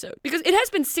episode. Because it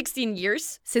has been 16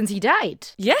 years. Since he died.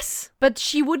 Yes. But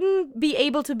she wouldn't be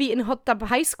able to be in Hot Tub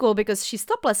High School because she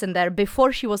stopped lesson there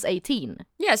before she was 18.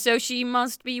 Yeah, so she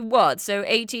must be what? So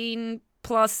 18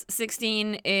 plus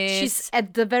 16 is... She's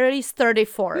at the very least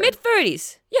 34.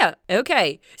 Mid-30s. Yeah,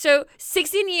 okay. So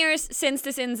 16 years since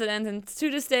this incident, and to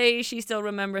this day, she still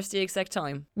remembers the exact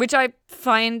time. Which I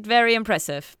find very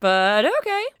impressive, but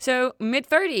okay. So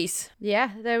mid-30s.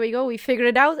 Yeah, there we go. We figured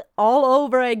it out all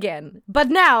over again. But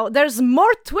now, there's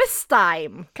more twist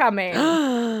time coming.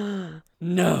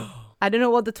 No. I don't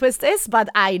know what the twist is, but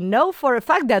I know for a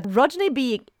fact that Rodney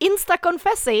being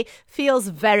insta-confessy feels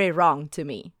very wrong to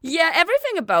me. Yeah,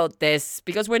 everything about this,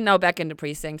 because we're now back in the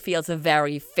precinct, feels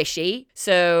very fishy.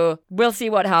 So we'll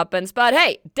see what happens. But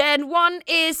hey, Dan 1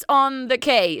 is on the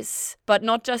case. But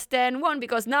not just Dan 1,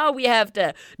 because now we have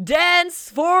the dance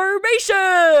formation!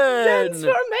 Dance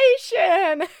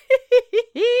formation!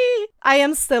 I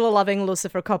am still loving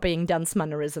Lucifer copying dance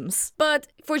mannerisms. But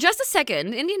for just a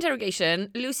second, in the interrogation,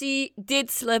 Lucy did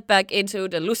slip back into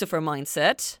the Lucifer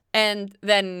mindset. And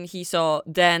then he saw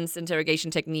Dan's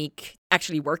interrogation technique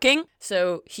actually working.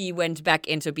 So he went back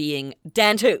into being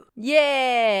Dan too.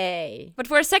 Yay! But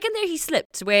for a second there he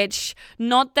slipped, which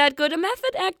not that good a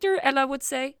method actor, Ella would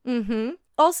say. Mm-hmm.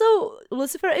 Also,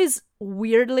 Lucifer is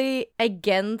weirdly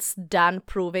against Dan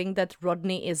proving that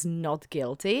Rodney is not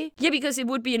guilty. Yeah, because it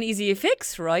would be an easy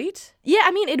fix, right? Yeah, I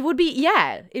mean, it would be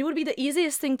the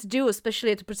easiest thing to do,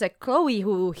 especially to protect Chloe,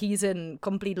 who he's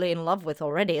completely in love with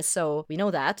already, so we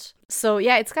know that. So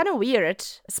yeah, it's kind of weird,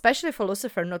 especially for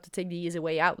Lucifer not to take the easy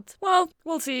way out. Well,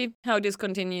 we'll see how this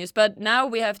continues, but now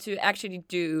we have to actually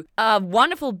do a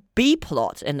wonderful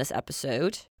B-plot in this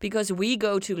episode, because we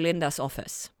go to Linda's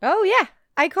office. Oh yeah,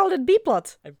 I called it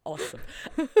B-plot. I'm awesome.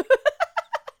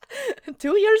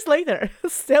 2 years later,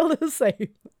 still the same.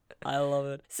 I love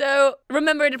it. So,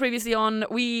 remember that previously on,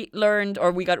 we learned,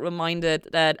 or we got reminded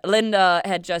that Linda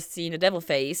had just seen a devil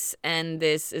face, and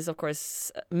this is, of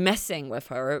course, messing with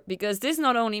her, because this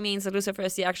not only means that Lucifer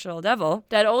is the actual devil,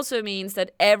 that also means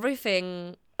that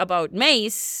everything about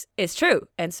Mace is true,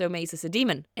 and so Mace is a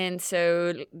demon. And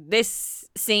so, this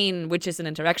scene, which is an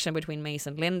interaction between Mace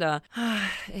and Linda,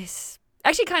 is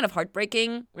actually kind of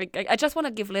heartbreaking. Like, I just want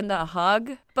to give Linda a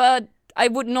hug, but I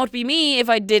would not be me if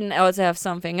I didn't also have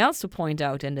something else to point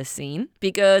out in this scene.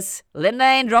 Because Linda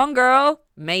ain't wrong, girl.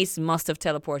 Mace must have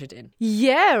teleported in.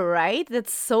 Yeah, right?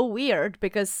 That's so weird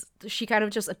because she kind of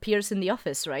just appears in the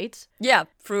office, right? Yeah,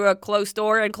 through a closed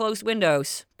door and closed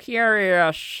windows.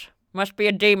 Curious. Must be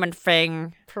a demon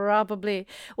thing. Probably.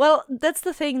 Well, that's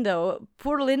the thing though.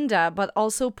 Poor Linda, but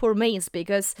also poor Mace,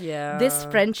 because this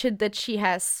friendship that she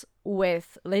has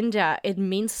with Linda, it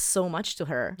means so much to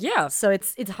her. Yeah. So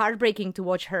it's heartbreaking to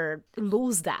watch her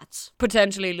lose that.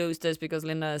 Potentially lose this because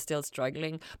Linda is still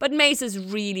struggling. But Mace is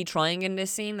really trying in this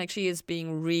scene. Like, she is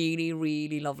being really,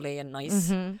 really lovely and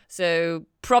nice. Mm-hmm. So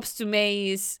props to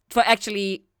Mace for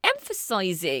actually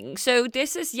emphasizing. So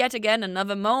this is yet again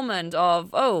another moment of,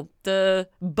 oh, the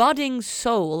budding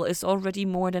soul is already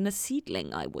more than a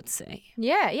seedling, I would say.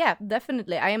 Yeah,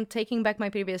 definitely. I am taking back my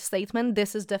previous statement.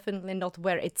 This is definitely not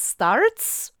where it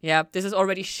starts. Yeah, this is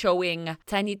already showing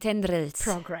tiny tendrils.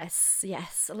 Progress,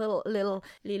 yes. A little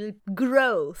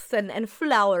growth and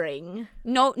flowering.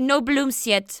 No blooms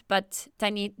yet, but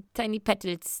tiny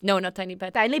petals. No, not tiny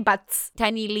petals. Tiny buds.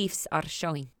 Tiny leaves are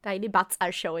showing. Tiny buds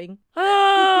are showing.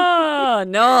 Ah,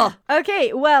 no.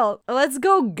 Okay, well, let's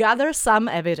go gather some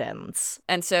evidence.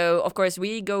 And so, of course,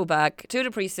 we go back to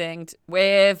the precinct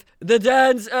with the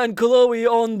Dans and Chloe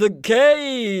on the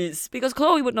case. Because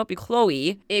Chloe would not be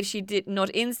Chloe if she did not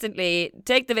instantly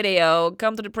take the video,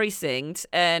 come to the precinct,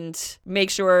 and make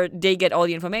sure they get all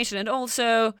the information. And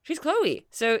also, she's Chloe.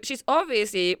 So she's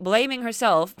obviously blaming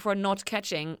herself for not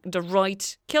catching the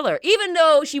right killer, even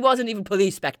though she wasn't even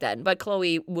police back then. But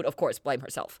Chloe would, of course, blame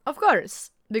herself. Of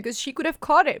course. Because she could have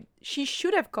caught him. She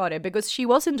should have caught him because she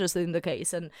was interested in the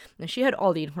case and she had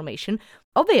all the information.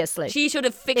 Obviously. She should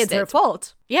have fixed it. It's her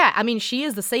fault. Yeah, I mean, she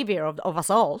is the savior of us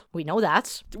all. We know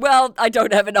that. Well, I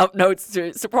don't have enough notes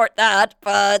to support that,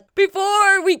 but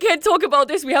before we can talk about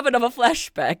this, we have another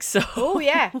flashback, so... Oh,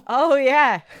 yeah. Oh,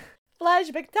 yeah.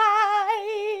 Flashback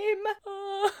time!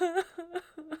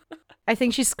 I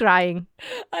think she's crying.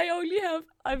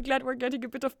 I'm glad we're getting a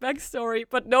bit of backstory,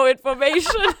 but no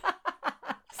information.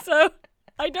 So,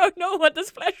 I don't know what this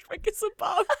flashback is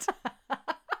about.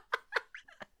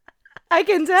 I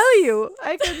can tell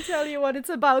you what it's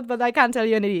about, but I can't tell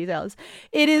you any details.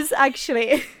 It is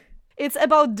actually, it's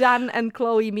about Dan and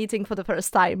Chloe meeting for the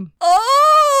first time.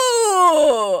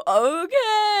 Oh,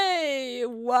 okay.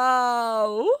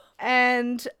 Wow.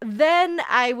 And then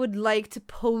I would like to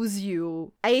pose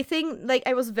you. I think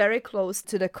I was very close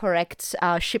to the correct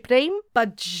ship name,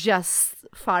 but just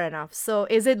far enough. So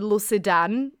is it Lucy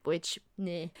Dan, which,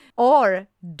 nah, or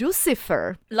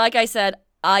Lucifer? Like I said,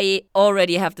 I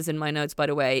already have this in my notes, by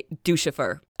the way,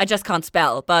 Lucifer. I just can't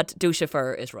spell, but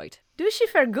Lucifer is right.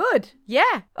 Lucifer, good.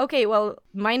 Yeah. Okay, well,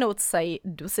 my notes say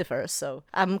Lucifer, so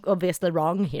I'm obviously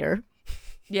wrong here.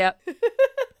 Yeah.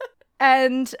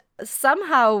 And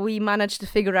somehow we managed to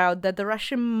figure out that the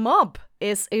Russian mob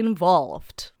is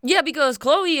involved. Yeah, because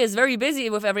Chloe is very busy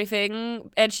with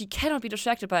everything and she cannot be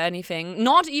distracted by anything.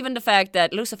 Not even the fact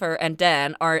that Lucifer and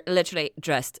Dan are literally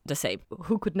dressed the same.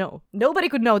 Who could know? Nobody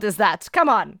could notice that. Come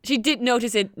on. She did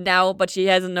notice it now, but she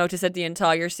hasn't noticed it the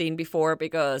entire scene before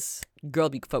because... girl,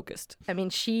 be focused. I mean,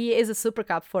 she is a super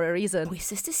cop for a reason. Oh, is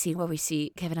this the scene where we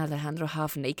see Kevin Alejandro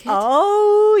half naked?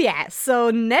 Oh, yeah. So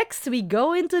next we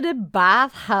go into the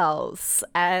bathhouse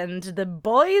and the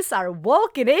boys are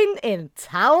walking in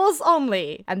towels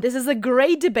only. And this is a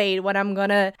great debate when I'm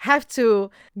gonna have to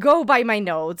go by my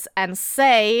notes and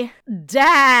say,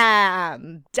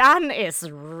 damn, Dan is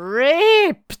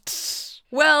ripped.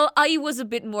 Well, I was a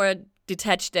bit more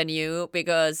detached than you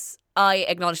because I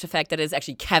acknowledge the fact that it's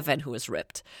actually Kevin who is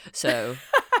ripped. So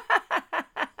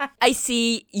I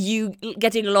see you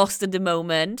getting lost in the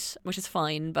moment, which is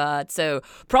fine. But so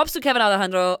props to Kevin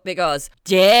Alejandro because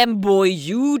damn boy,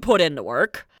 you put in the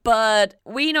work. But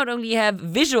we not only have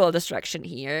visual distraction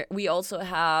here, we also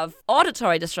have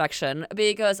auditory distraction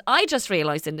because I just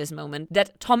realized in this moment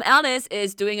that Tom Ellis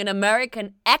is doing an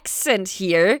American accent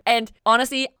here. And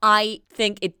honestly, I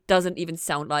think it doesn't even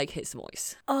sound like his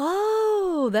voice.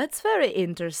 Oh, that's very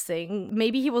interesting.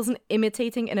 Maybe he wasn't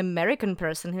imitating an American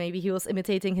person. Maybe he was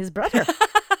imitating his brother.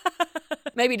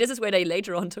 Maybe this is where they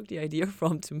later on took the idea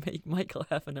from to make Michael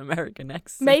have an American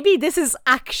accent. Maybe this is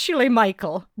actually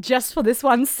Michael. Just for this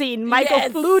one scene, Michael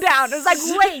flew down. It's like,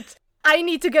 wait, I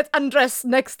need to get undressed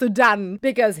next to Dan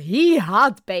because he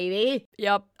hot, baby.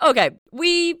 Yep. Okay.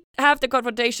 We have the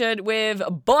confrontation with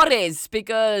Boris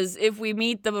because if we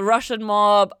meet the Russian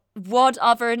mob, what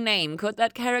other name could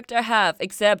that character have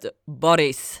except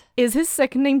Boris? Is his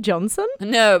second name Johnson?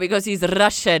 No, because he's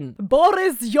Russian.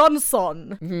 Boris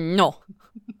Johnson. No.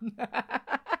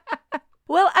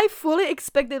 Well, I fully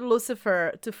expected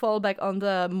Lucifer to fall back on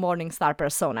the Morningstar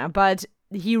persona, but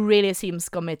he really seems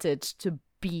committed to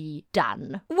be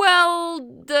Dan. Well,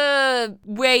 the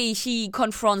way he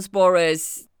confronts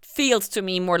Boris feels to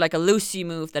me more like a Lucy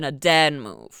move than a Dan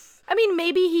move. I mean,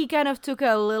 maybe he kind of took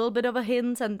a little bit of a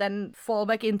hint and then fall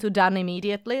back into Dan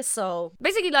immediately, so...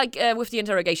 Basically like with the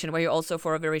interrogation, where you also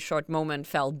for a very short moment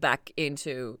fell back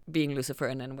into being Lucifer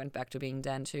and then went back to being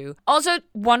Dan too. Also,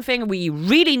 one thing we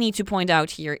really need to point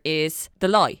out here is the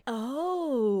lie.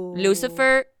 Oh.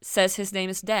 Lucifer says his name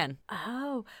is Dan.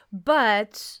 Oh,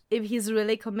 but if he's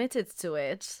really committed to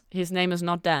it... His name is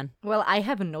not Dan. Well, I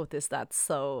haven't noticed that,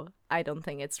 so I don't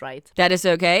think it's right. That is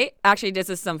okay. Actually, this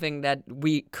is something that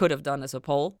we could have done as a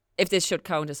poll. If this should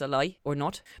count as a lie or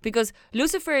not. Because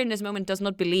Lucifer in this moment does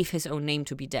not believe his own name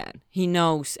to be Dan. He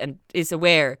knows and is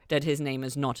aware that his name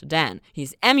is not Dan.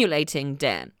 He's emulating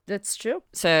Dan. That's true.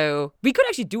 So we could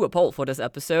actually do a poll for this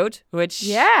episode, which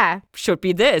should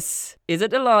be this. Is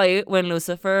it a lie when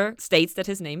Lucifer states that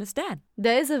his name is Dan?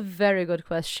 That is a very good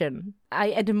question.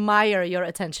 I admire your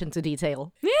attention to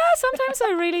detail. Yeah, sometimes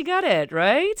I really got it,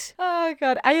 right? Oh,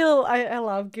 God. I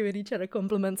love giving each other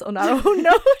compliments on our own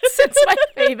notes. It's my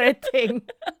favorite thing.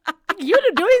 You're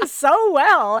doing so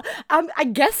well. I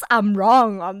guess I'm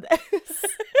wrong on this.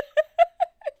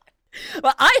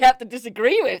 Well, I have to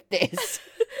disagree with this.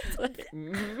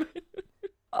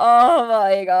 Oh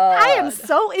my God. I am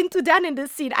so into Dan in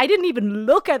this scene. I didn't even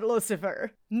look at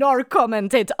Lucifer, nor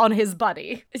commented on his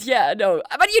body. Yeah, no.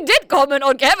 But you did comment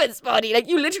on Kevin's body. Like,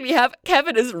 you literally have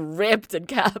Kevin is ripped in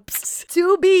caps.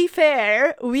 To be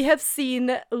fair, we have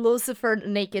seen Lucifer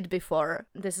naked before.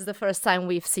 This is the first time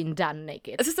we've seen Dan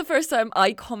naked. This is the first time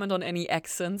I comment on any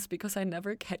accents because I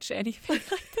never catch anything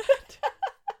like that.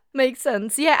 Makes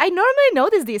sense. Yeah, I normally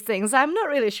notice these things. I'm not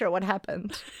really sure what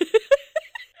happened.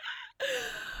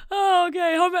 Oh,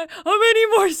 okay, how many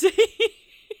more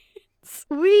scenes?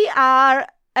 We are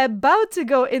about to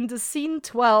go into scene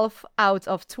 12 out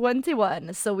of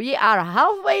 21. So we are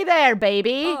halfway there,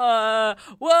 baby. Whoa,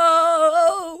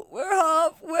 we're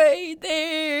halfway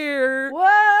there.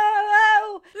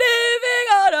 Whoa. Living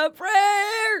on a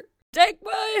prayer. Take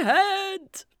my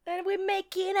hand. And we're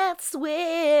making out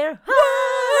swear.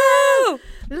 Whoa.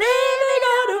 Living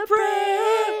on a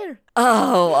prayer.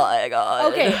 Oh my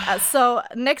God. Okay, so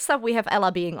next up we have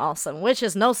Ella being awesome, which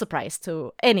is no surprise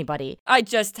to anybody. I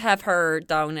just have her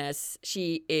down as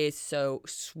she is so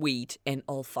sweet in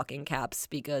all fucking caps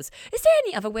because is there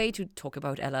any other way to talk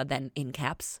about Ella than in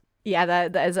caps? Yeah,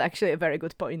 that is actually a very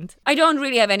good point. I don't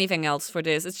really have anything else for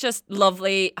this. It's just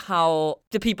lovely how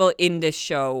the people in this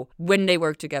show, when they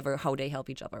work together, how they help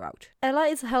each other out. Ella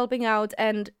is helping out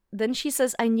and then she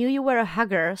says, I knew you were a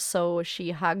hugger, so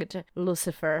she hugged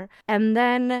Lucifer. And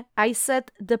then I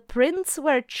said, the prints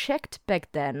were checked back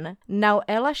then. Now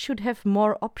Ella should have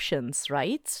more options,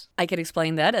 right? I can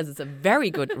explain that as it's a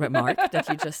very good remark that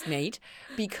you just made.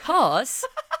 Because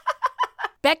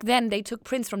back then they took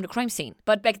prints from the crime scene.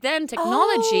 But back then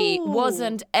technology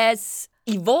wasn't as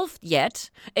evolved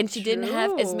yet, and she didn't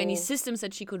have as many systems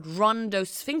that she could run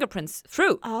those fingerprints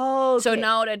through. Oh, okay. So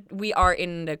now that we are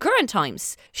in the current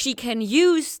times, she can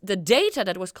use the data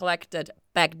that was collected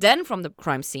back then from the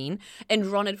crime scene and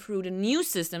run it through the new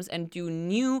systems and do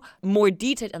new, more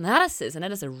detailed analysis. And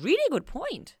that is a really good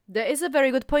point. There is a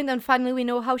very good point, and finally we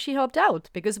know how she helped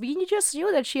out, because we just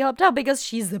knew that she helped out because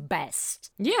she's the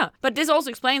best. Yeah, but this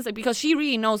also explains that because she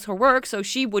really knows her work, so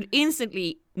she would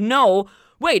instantly know,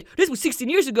 wait, this was 16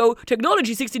 years ago,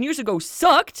 technology 16 years ago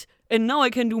sucked, and now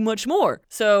I can do much more.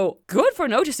 So, good for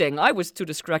noticing. I was too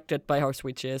distracted by how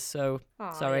sweet she is, so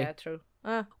sorry. Yeah, true.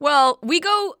 Well, we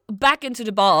go back into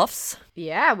the baths.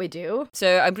 Yeah, we do.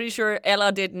 So I'm pretty sure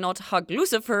Ella did not hug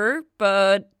Lucifer,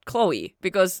 but Chloe,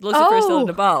 because Lucifer's still in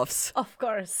the baths. Of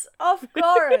course.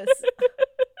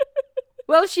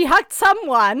 Well, she hugged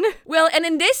someone. Well, and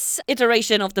in this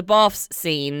iteration of the baths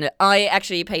scene, I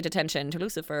actually paid attention to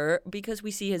Lucifer because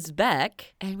we see his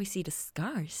back and we see the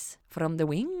scars from the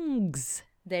wings.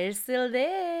 They're still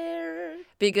there.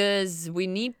 Because we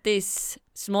need this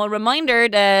small reminder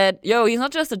that, he's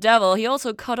not just a devil, he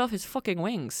also cut off his fucking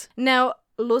wings. Now,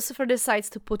 Lucifer decides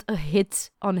to put a hit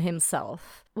on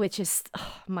himself, which is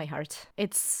my heart.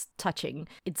 It's touching.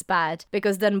 It's bad.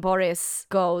 Because then Boris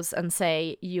goes and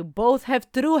say, you both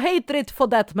have true hatred for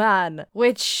that man,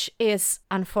 which is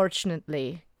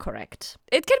unfortunately correct.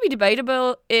 It can be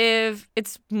debatable if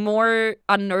it's more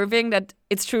unnerving that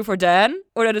it's true for Dan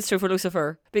or that it's true for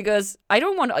Lucifer. Because I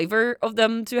don't want either of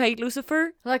them to hate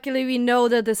Lucifer. Luckily, we know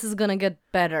that this is gonna get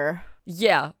better.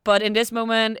 Yeah, but in this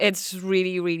moment, it's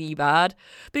really, really bad.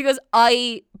 Because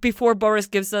before Boris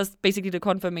gives us basically the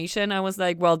confirmation, I was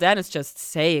like, well, Dan is just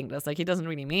saying this. Like, he doesn't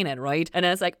really mean it, right? And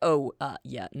then it's like,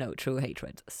 true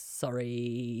hatred.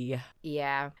 Sorry.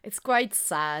 Yeah, it's quite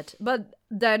sad. But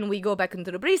then we go back into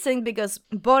the precinct because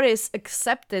Boris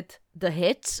accepted the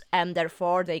hit and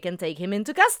therefore they can take him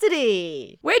into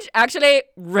custody. Which actually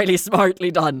really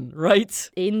smartly done, right?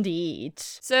 Indeed.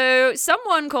 So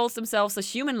someone calls themselves a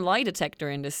human lie detector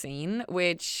in the scene,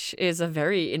 which is a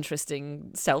very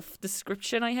interesting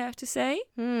self-description, I have to say.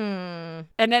 And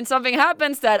then something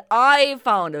happens that I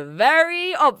found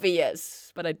very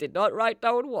obvious, but I did not write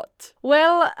down what.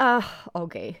 Well,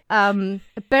 okay.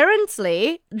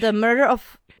 Apparently, the murder of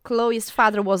Chloe's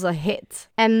father was a hit.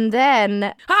 And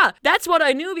then... That's what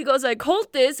I knew because I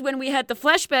called this when we had the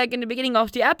flashback in the beginning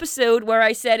of the episode where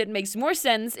I said it makes more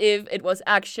sense if it was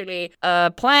actually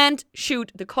a planned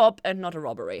shoot the cop and not a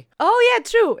robbery. Oh yeah,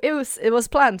 true. It was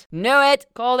planned. Knew it.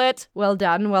 Called it. Well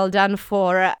done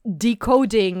for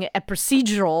decoding a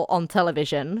procedural on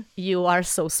television. You are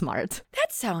so smart.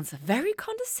 That sounds very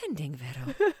condescending,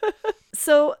 Vero.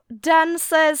 So Dan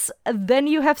says, then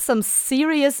you have some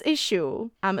serious issue.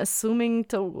 I'm assuming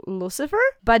to Lucifer?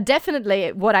 But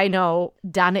definitely what I know,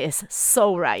 Dan is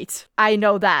so right. I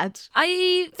know that.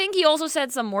 I think he also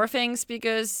said some more things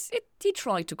because he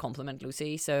tried to compliment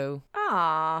Lucy, so...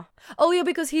 Oh yeah,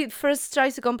 because he first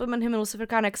tries to compliment him and Lucifer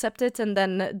can't accept it, and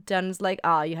then Dan's like,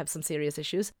 you have some serious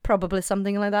issues. Probably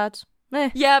something like that.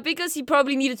 Yeah, because he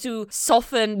probably needed to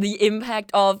soften the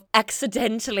impact of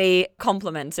accidentally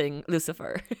complimenting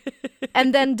Lucifer.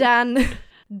 And then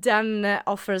Dan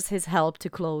offers his help to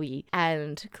Chloe,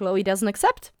 and Chloe doesn't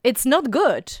accept. It's not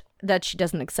good that she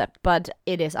doesn't accept, but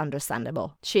it is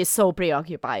understandable. She is so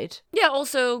preoccupied. Yeah,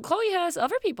 also, Chloe has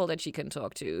other people that she can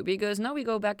talk to, because now we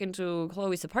go back into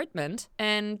Chloe's apartment,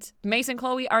 and Mace and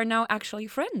Chloe are now actually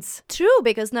friends. True,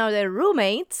 because now they're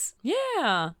roommates.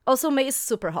 Yeah. Also, Mace is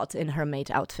super hot in her maid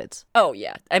outfit. Oh,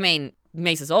 yeah. I mean,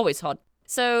 Mace is always hot.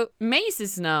 So Mace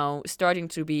is now starting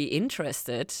to be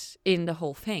interested in the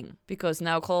whole thing because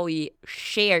now Chloe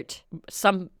shared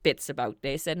some bits about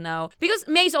this and now... Because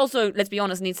Mace also, let's be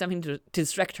honest, needs something to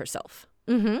distract herself.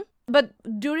 Mm-hmm. But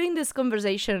during this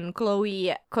conversation,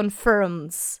 Chloe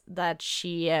confirms that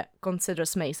she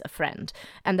considers Mace a friend,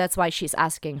 and that's why she's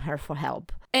asking her for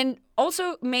help. And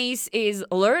also, Mace is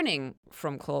learning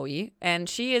from Chloe, and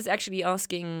she is actually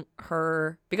asking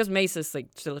her, because Mace is like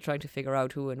still trying to figure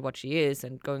out who and what she is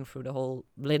and going through the whole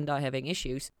Linda having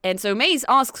issues. And so Mace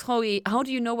asks Chloe, how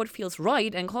do you know what feels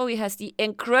right? And Chloe has the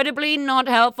incredibly not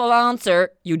helpful answer,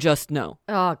 you just know.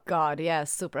 Oh God, yeah,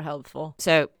 super helpful.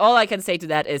 So all I can say to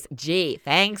that is, gee,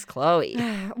 thanks, Chloe.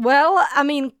 Well, I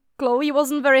mean, Chloe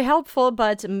wasn't very helpful,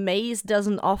 but Mace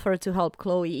doesn't offer to help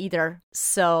Chloe either.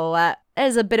 So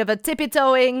there's a bit of a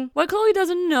tippy-toeing. What Chloe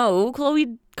doesn't know,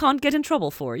 Chloe can't get in trouble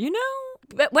for, you know?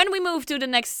 But when we move to the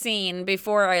next scene,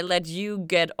 before I let you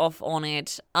get off on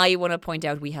it, I want to point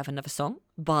out we have another song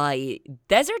by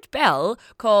Desert Belle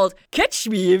called Catch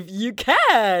Me If You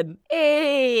Can.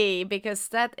 Hey, because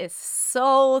that is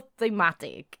so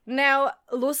thematic. Now,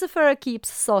 Lucifer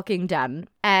keeps stalking Dan,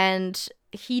 and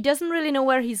he doesn't really know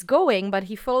where he's going, but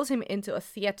he follows him into a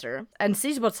theater and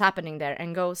sees what's happening there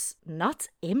and goes, not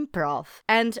improv.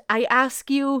 And I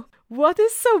ask you, What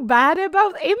is so bad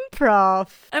about improv?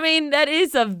 I mean, that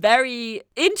is a very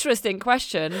interesting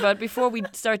question, but before we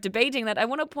start debating that, I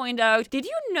want to point out, did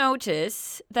you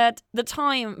notice that the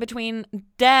time between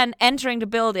Dan entering the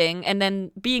building and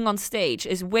then being on stage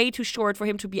is way too short for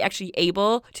him to be actually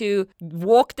able to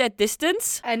walk that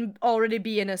distance? And already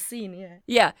be in a scene, yeah.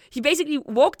 Yeah, he basically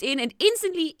walked in and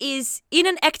instantly is in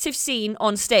an active scene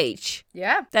on stage.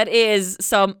 Yeah. That is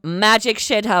some magic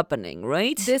shit happening,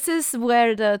 right? This is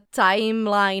where the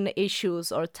timeline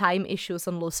issues or time issues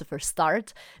on Lucifer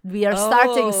start. We are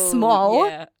starting small.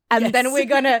 Yeah. And then we're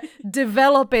gonna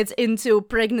develop it into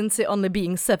pregnancy only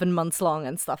being 7 months long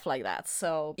and stuff like that.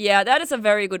 So yeah, that is a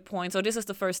very good point. So this is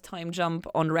the first time jump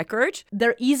on record.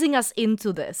 They're easing us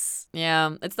into this.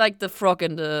 Yeah, it's like the frog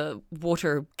in the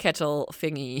water kettle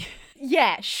thingy.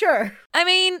 Yeah, sure. I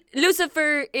mean,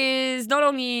 Lucifer is not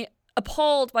only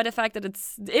appalled by the fact that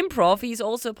it's improv, he's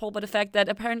also appalled by the fact that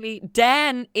apparently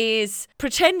Dan is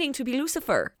pretending to be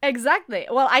Lucifer. Exactly.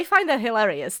 Well, I find that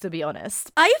hilarious, to be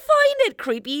honest. I find it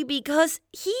creepy because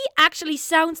he actually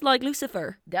sounds like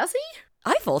Lucifer. Does he?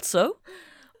 I thought so.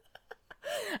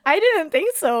 I didn't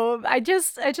think so. I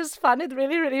just found it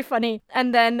really, really funny.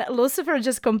 And then Lucifer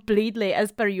just completely,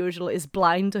 as per usual, is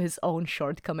blind to his own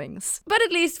shortcomings. But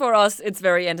at least for us, it's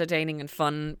very entertaining and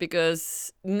fun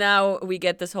because now we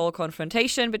get this whole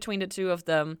confrontation between the two of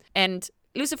them. And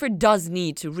Lucifer does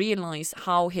need to realize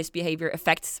how his behavior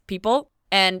affects people.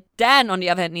 And Dan, on the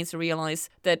other hand, needs to realize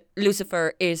that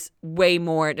Lucifer is way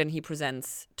more than he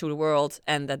presents to the world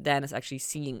and that Dan is actually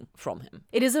seeing from him.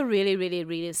 It is a really, really,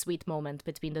 really sweet moment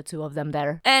between the two of them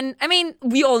there. And, I mean,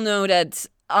 we all know that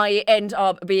I end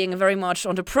up being very much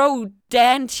on the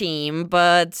pro-Dan team,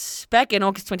 but back in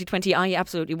August 2020, I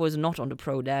absolutely was not on the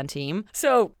pro-Dan team.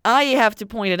 So I have to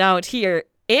point it out here.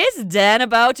 Is Dan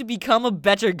about to become a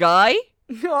better guy?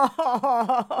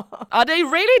 Are they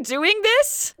really doing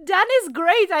this? Dan is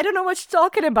great. I don't know what you're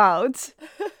talking about.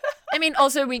 I mean,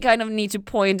 also, we kind of need to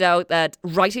point out that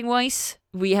writing-wise,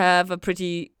 we have a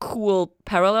pretty cool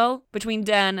parallel between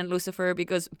Dan and Lucifer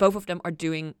because both of them are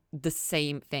doing the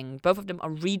same thing. Both of them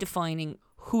are redefining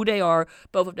who they are.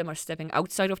 Both of them are stepping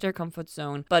outside of their comfort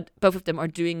zone, but both of them are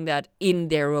doing that in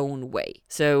their own way.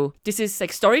 So this is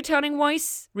like storytelling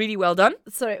wise, really well done.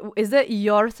 Sorry, is that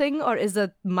your thing or is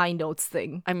that my notes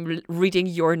thing? I'm reading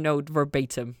your note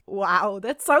verbatim. Wow,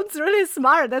 that sounds really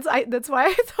smart. That's why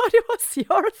I thought it was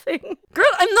your thing.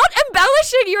 Girl, I'm not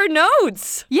embellishing your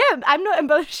notes. Yeah, I'm not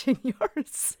embellishing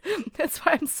yours. That's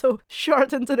why I'm so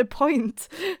short and to the point.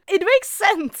 It makes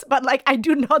sense, but like I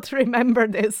do not remember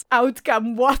this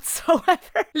outcome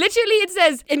whatsoever. Literally, it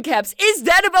says in caps, is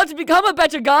Dan about to become a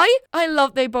better guy? I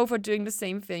love they both are doing the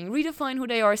same thing. Redefine who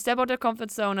they are, step out their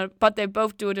comfort zone, but they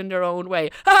both do it in their own way.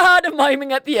 Haha, the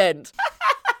miming at the end.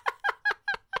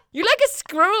 You're like a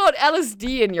squirrel on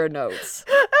LSD in your notes.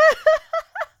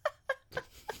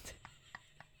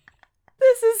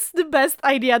 This is the best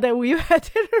idea that we've had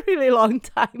in a really long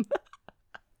time.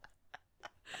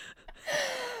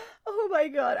 Oh my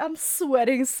god, I'm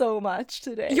sweating so much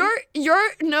today. Your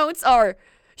notes are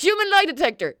human lie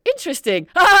detector. Interesting.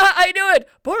 Haha, I knew it.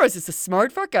 Boris is a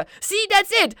smart fucker. See,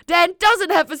 that's it. Dan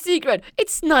doesn't have a secret.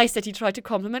 It's nice that he tried to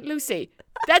compliment Lucy.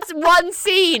 That's one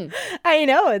scene. I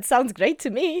know, it sounds great to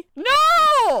me.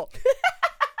 No!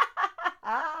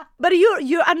 But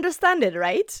you understand it,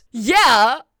 right?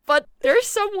 Yeah, but there's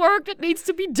some work that needs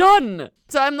to be done.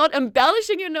 So I'm not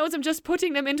embellishing your notes, I'm just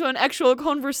putting them into an actual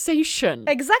conversation.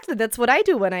 Exactly, that's what I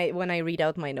do when I read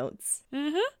out my notes.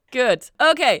 Good.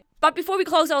 Okay, but before we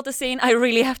close out the scene, I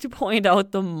really have to point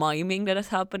out the miming that is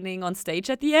happening on stage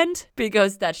at the end,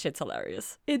 because that shit's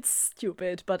hilarious. It's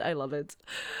stupid, but I love it.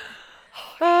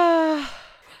 Now,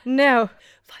 5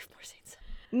 more scenes.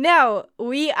 Now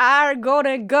we are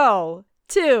gonna go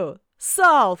to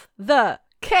solve the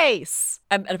case.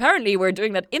 And apparently we're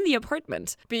doing that in the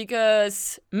apartment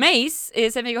because Mace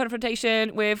is having a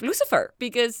confrontation with Lucifer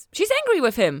because she's angry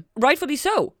with him. Rightfully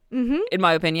so, in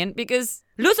my opinion, because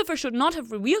Lucifer should not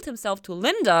have revealed himself to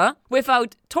Linda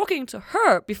without talking to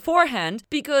her beforehand,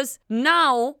 because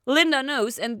now Linda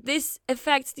knows, and this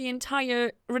affects the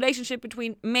entire relationship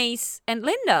between Mace and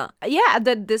Linda. Yeah,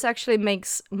 that this actually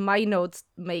makes my notes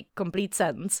make complete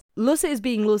sense. Lucy is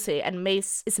being Lucy and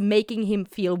Mace is making him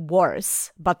feel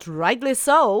worse, but rightly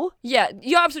so. Yeah,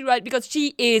 you're absolutely right, because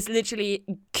she is literally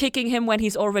kicking him when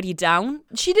he's already down.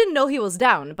 She didn't know he was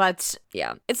down, but...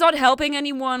 Yeah, it's not helping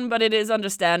anyone, but it is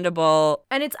understandable.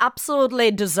 And it's absolutely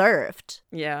deserved.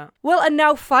 Yeah. Well, and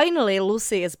now finally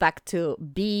Lucy is back to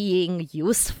being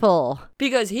useful.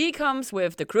 Because he comes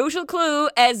with the crucial clue,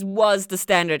 as was the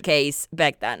standard case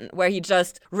back then, where he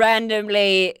just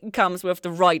randomly comes with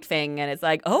the right thing, and it's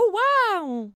like, oh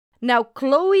wow. Now,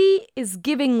 Chloe is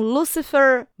giving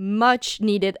Lucifer much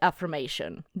needed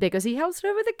affirmation because he helps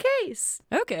her with the case.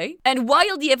 Okay. And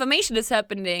while the affirmation is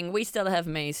happening, we still have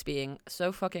Mace being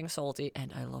so fucking salty,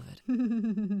 and I love it.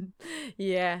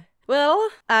 Yeah. Well,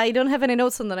 I don't have any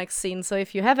notes on the next scene, so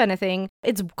if you have anything,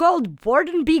 it's called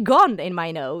Warden Be Gone in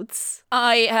my notes.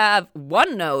 I have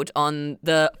one note on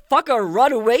the fucker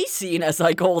run away scene, as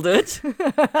I called it,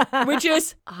 which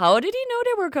is, how did he know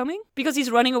they were coming? Because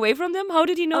he's running away from them? How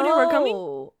did he know they were coming?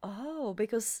 Oh,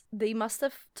 because they must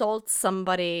have told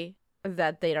somebody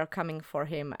that they are coming for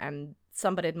him, and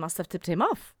somebody must have tipped him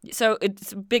off. So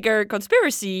it's a bigger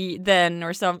conspiracy then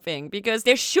or something, because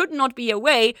there should not be a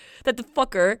way that the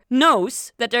fucker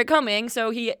knows that they're coming,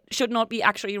 so he should not be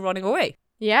actually running away.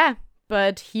 Yeah,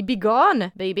 but he be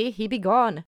gone, baby, he be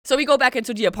gone. So we go back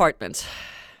into the apartment.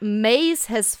 Mace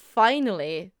has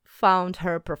finally found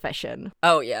her profession.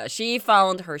 Oh yeah, she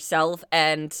found herself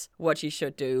and what she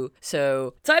should do.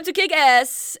 So time to kick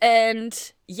ass,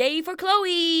 and yay for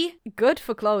Chloe. Good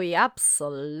for Chloe,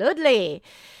 absolutely.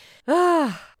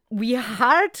 We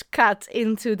hard cut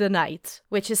into the night,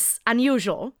 which is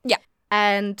unusual. Yeah.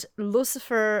 And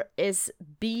Lucifer is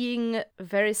being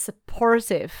very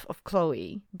supportive of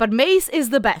Chloe. But Mace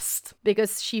is the best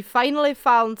because she finally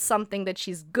found something that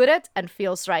she's good at and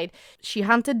feels right. She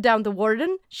hunted down the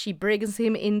warden. She brings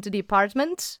him into the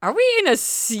apartment. Are we in a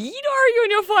scene, or are you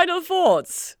in your final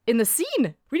thoughts? In the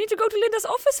scene. We need to go to Linda's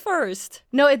office first.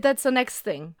 No, that's the next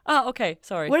thing. Oh, okay,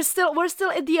 sorry. We're still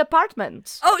in the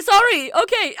apartment. Oh, sorry.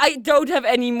 Okay, I don't have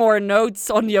any more notes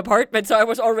on the apartment, so I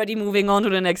was already moving on to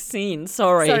the next scene.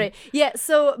 Sorry. Yeah,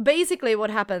 so basically what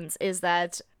happens is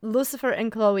that Lucifer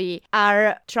and Chloe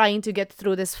are trying to get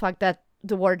through this fact that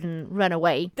the warden ran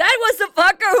away. That was the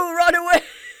fucker who ran away.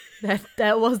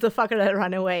 That was the fucker that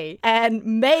ran away. And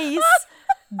Mace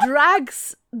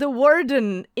drags the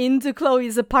warden into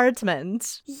Chloe's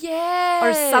apartment. Yes.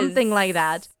 Or something like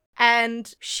that.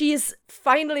 And she's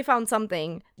finally found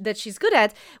something that she's good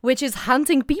at, which is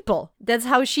hunting people. That's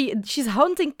how she's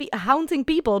hunting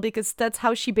people, because that's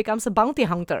how she becomes a bounty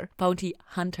hunter. Bounty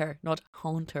hunter, not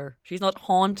haunter. She's not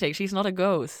haunting. She's not a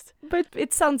ghost. But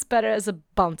it sounds better as a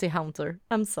bounty hunter.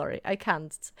 I'm sorry, I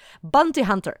can't. Bounty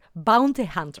hunter. Bounty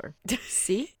hunter.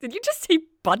 See? Did you just say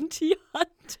bounty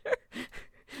hunter?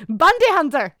 Bounty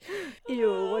hunter!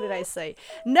 Ew, what did I say?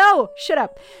 No, shut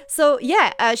up. So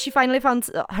yeah, she finally found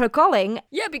her calling.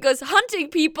 Yeah, because hunting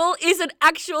people is an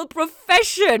actual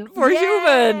profession for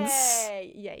humans.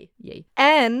 Yay.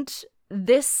 And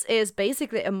this is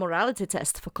basically a morality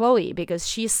test for Chloe,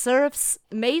 because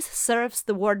Mace serves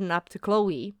the warden up to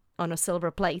Chloe on a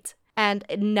silver plate. And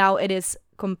now it is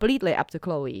completely up to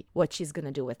Chloe what she's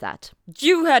gonna do with that.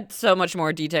 You had so much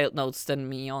more detailed notes than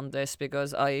me on this,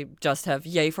 because I just have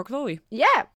yay for Chloe.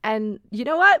 Yeah, and you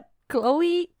know what?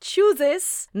 Chloe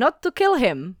chooses not to kill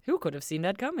him. Who could have seen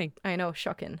that coming? I know,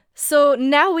 shocking. So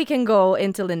now we can go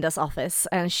into Linda's office,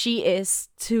 and she is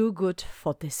too good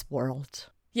for this world.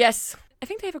 Yes. I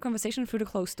think they have a conversation through the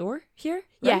closed door here,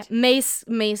 right? Yeah,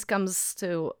 Mace comes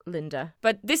to Linda.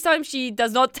 But this time she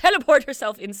does not teleport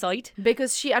herself inside.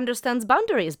 Because she understands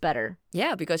boundaries better.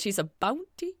 Yeah, because she's a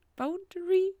boundary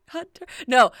hunter.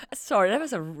 No, sorry, that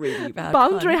was a really bad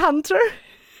boundary pun. Hunter?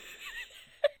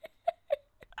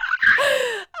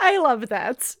 I love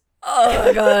that. Oh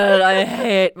my god, I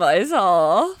hate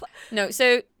myself. No,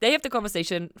 so they have the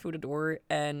conversation through the door,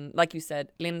 and like you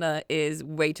said, Linda is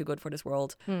way too good for this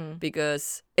world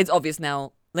because it's obvious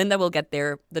now. Linda will get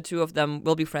there, the two of them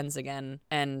will be friends again,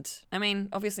 and I mean,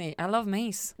 obviously, I love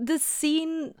Mace. The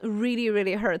scene really,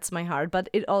 really hurts my heart, but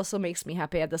it also makes me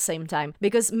happy at the same time,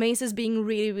 because Mace is being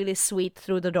really, really sweet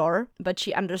through the door, but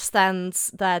she understands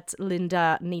that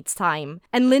Linda needs time.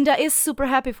 And Linda is super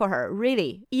happy for her,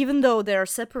 really, even though they're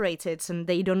separated and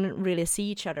they don't really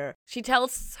see each other. She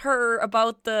tells her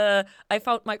about I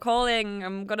found my calling,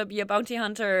 I'm gonna be a bounty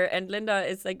hunter, and Linda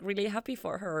is like really happy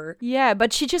for her. Yeah,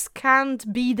 but she just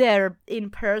can't be there in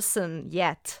person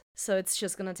yet. So it's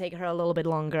just gonna take her a little bit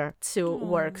longer to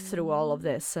work through all of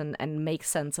this and make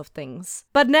sense of things.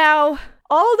 But now,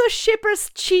 all the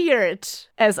shippers cheered,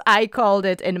 as I called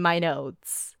it in my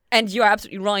notes. And you're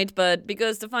absolutely right, but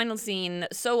because the final scene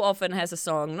so often has a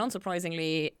song,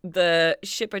 non-surprisingly, the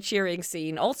shipper cheering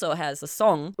scene also has a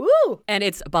song. Ooh! And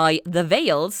it's by The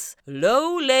Veils,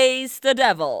 Low Lays the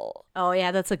Devil. Oh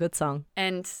yeah, that's a good song.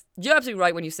 And you're absolutely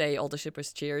right when you say all the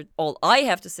shippers cheered. All I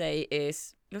have to say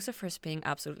is Lucifer's being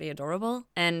absolutely adorable.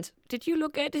 And did you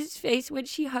look at his face when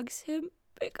she hugs him?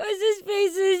 Because his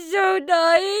face is so nice.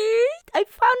 I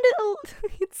found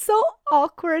it's so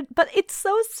awkward, but it's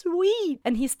so sweet.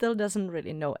 And he still doesn't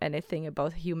really know anything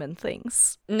about human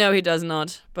things. No, he does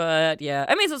not. But yeah,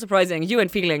 I mean, it's not surprising. You and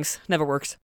feelings never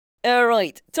works. All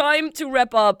right, time to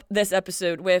wrap up this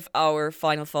episode with our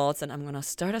final thoughts, and I'm gonna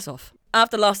start us off.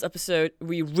 After last episode,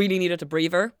 we really needed a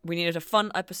breather. We needed a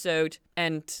fun episode,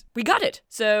 and we got it.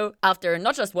 So after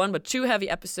not just one, but 2 heavy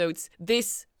episodes,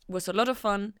 this was a lot of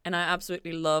fun, and I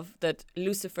absolutely love that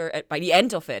Lucifer, by the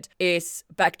end of it, is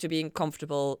back to being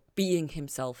comfortable being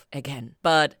himself again.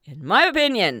 But in my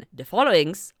opinion, the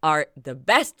followings are the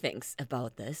best things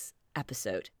about this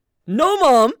episode. No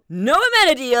mom, no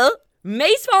Amenadiel,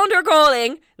 Mace found her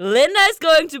calling, Linda is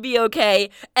going to be okay,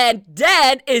 and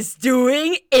Dan is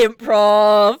doing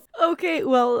improv. Okay,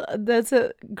 well, that's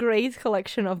a great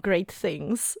collection of great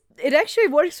things. It actually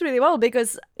works really well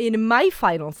because in my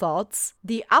final thoughts,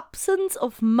 the absence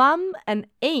of Mum and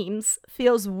Ames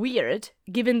feels weird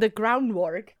given the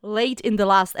groundwork laid in the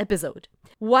last episode.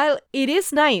 While it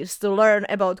is nice to learn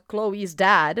about Chloe's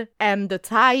dad and the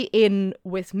tie-in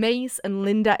with Mace and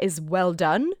Linda is well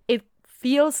done, it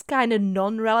feels kind of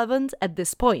non-relevant at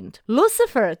this point.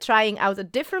 Lucifer trying out a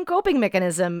different coping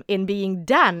mechanism in being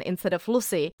Dan instead of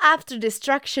Lucy after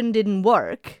distraction didn't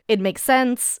work. It makes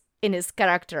sense in his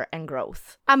character and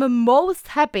growth. I'm most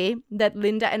happy that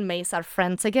Linda and Mace are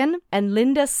friends again, and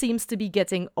Linda seems to be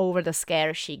getting over the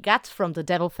scare she got from the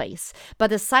devil face.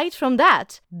 But aside from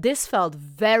that, this felt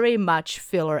very much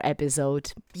filler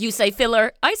episode. You say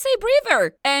filler, I say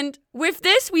breather. And with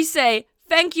this we say,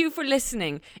 thank you for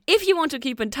listening. If you want to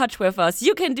keep in touch with us,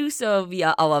 you can do so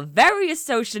via our various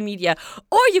social media,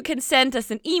 or you can send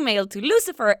us an email to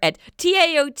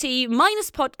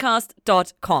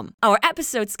lucifer@taot-podcast.com. Our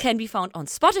episodes can be found on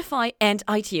Spotify and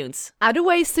iTunes. Other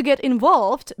ways to get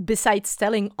involved, besides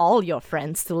telling all your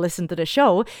friends to listen to the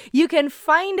show, you can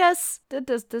find us...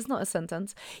 There's not a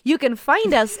sentence. You can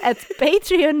find us at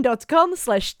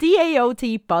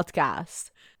patreon.com/TAOT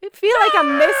podcast. I feel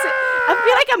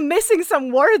like I'm missing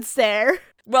some words there.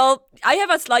 Well, I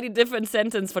have a slightly different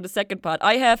sentence for the second part.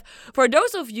 I have, for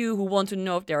those of you who want to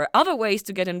know if there are other ways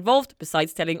to get involved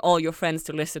besides telling all your friends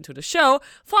to listen to the show,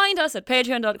 find us at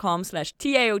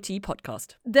patreon.com/TAOT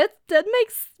podcast. That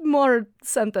makes more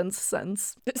sentence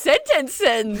sense. Sentence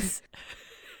sense!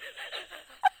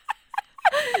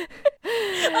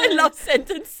 I love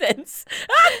sentence sense.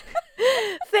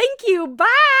 Thank you.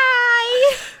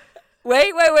 Bye!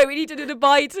 Wait, we need to do the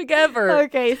bye together.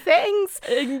 Okay, thanks.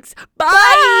 Bye!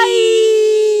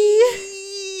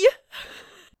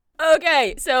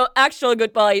 Okay, so actual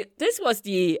goodbye. This was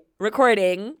the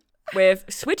recording with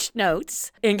switched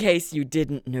notes, in case you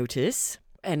didn't notice,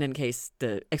 and in case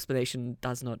the explanation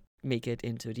does not make it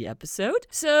into the episode.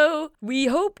 So we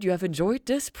hope you have enjoyed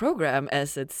this program,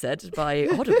 as it's said by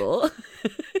Audible.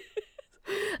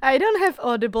 I don't have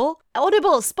Audible.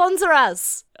 Audible, sponsor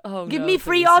us. Oh, Give no, me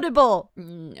free please. Audible.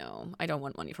 No, I don't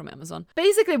want money from Amazon.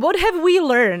 Basically, what have we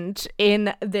learned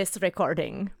in this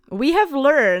recording? We have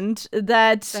learned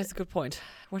that... That's a good point.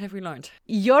 What have we learned?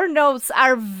 Your notes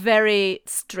are very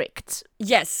strict.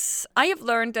 Yes, I have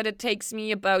learned that it takes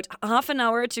me about half an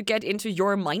hour to get into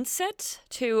your mindset,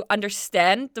 to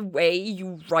understand the way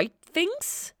you write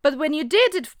things. But when you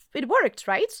did, it worked,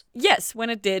 right? Yes, when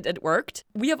it did, it worked.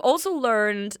 We have also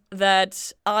learned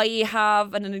that I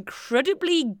have an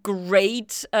incredibly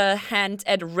great hand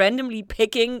at randomly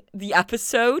picking the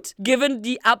episode, given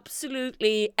the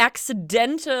absolutely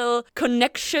accidental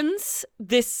connections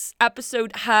this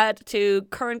episode had to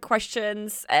current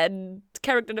questions and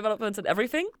character developments and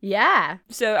everything. Yeah.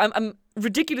 So I'm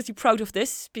ridiculously proud of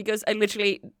this, because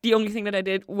the only thing that I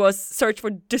did was search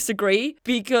for disagree,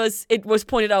 because it was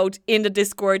pointed out in the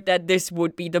Discord that this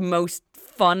would be the most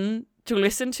fun to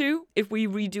listen to if we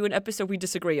redo an episode we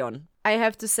disagree on. I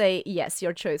have to say, yes,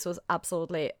 your choice was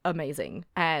absolutely amazing.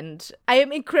 And I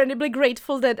am incredibly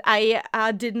grateful that I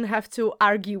didn't have to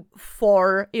argue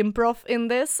for improv in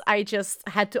this. I just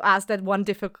had to ask that one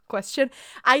difficult question.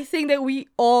 I think that we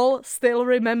all still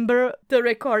remember the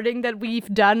recording that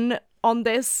we've done on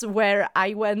this, where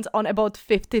I went on about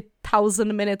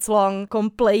 50,000 minutes long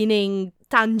complaining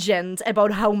tangent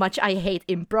about how much I hate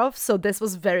improv, so this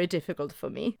was very difficult for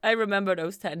me. I remember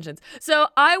those tangents. So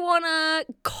I want to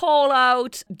call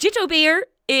out Jitto Beer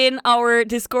in our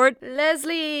Discord.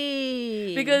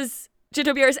 Leslie! Because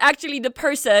Chitobir is actually the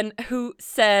person who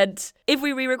said if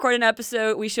we re-record an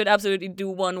episode, we should absolutely do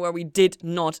one where we did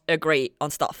not agree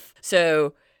on stuff.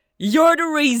 So you're the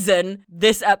reason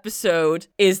this episode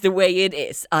is the way it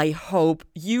is. I hope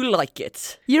you like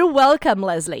it. You're welcome,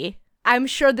 Leslie. I'm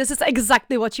sure this is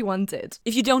exactly what you wanted.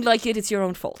 If you don't like it, it's your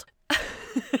own fault.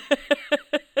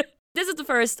 This is the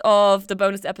first of the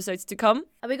bonus episodes to come.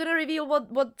 Are we gonna reveal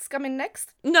what's coming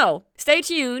next? No. Stay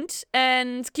tuned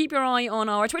and keep your eye on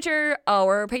our Twitter,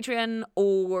 our Patreon,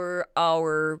 or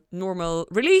our normal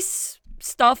release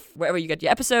stuff, wherever you get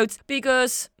your episodes,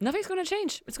 because nothing's gonna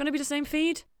change. It's gonna be the same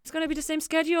feed. It's gonna be the same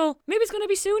schedule. Maybe it's gonna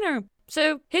be sooner.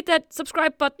 So hit that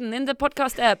subscribe button in the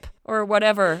podcast app or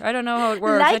whatever. I don't know how it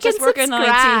works. Like I just and work in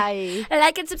subscribe. IT.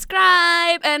 Like and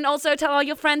subscribe. And also tell all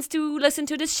your friends to listen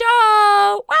to the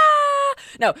show. Ah!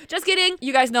 No, just kidding.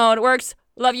 You guys know how it works.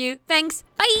 Love you. Thanks.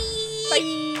 Bye.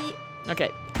 Bye. Okay.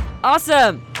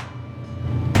 Awesome.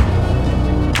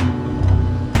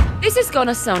 This is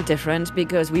gonna sound different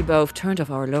because we both turned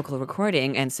off our local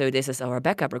recording, and so this is our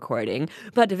backup recording.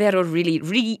 But Vero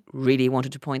really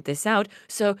wanted to point this out,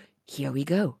 so here we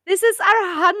go. This is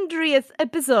our 100th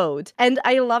episode, and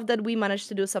I love that we managed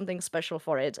to do something special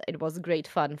for it. It was great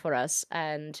fun for us,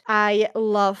 and I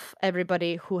love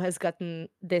everybody who has gotten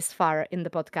this far in the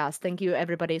podcast. Thank you,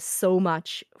 everybody, so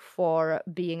much for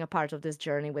being a part of this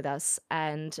journey with us,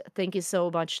 and thank you so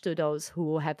much to those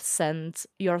who have sent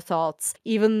your thoughts,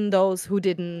 even those who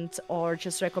didn't, or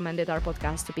just recommended our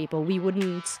podcast to people. We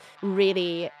wouldn't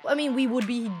really, we would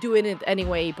be doing it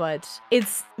anyway, but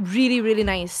it's really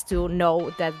nice to know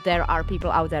that there are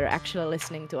people out there actually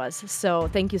listening to us. So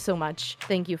thank you so much.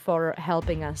 Thank you for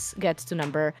helping us get to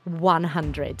number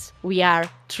 100. We are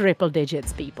triple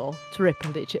digits, people.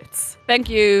 Triple digits. Thank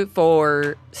you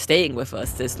for staying with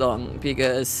us this long,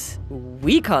 because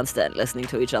we can't stand listening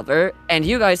to each other, and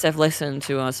you guys have listened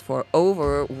to us for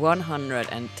over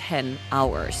 110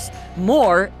 hours.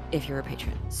 More if you're a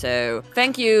patron. So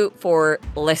thank you for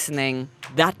listening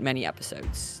that many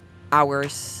episodes.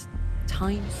 Hours,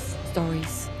 times,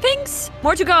 stories, things.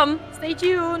 More to come. Stay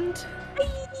tuned. Bye.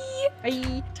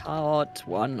 Bye. TAOT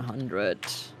 100.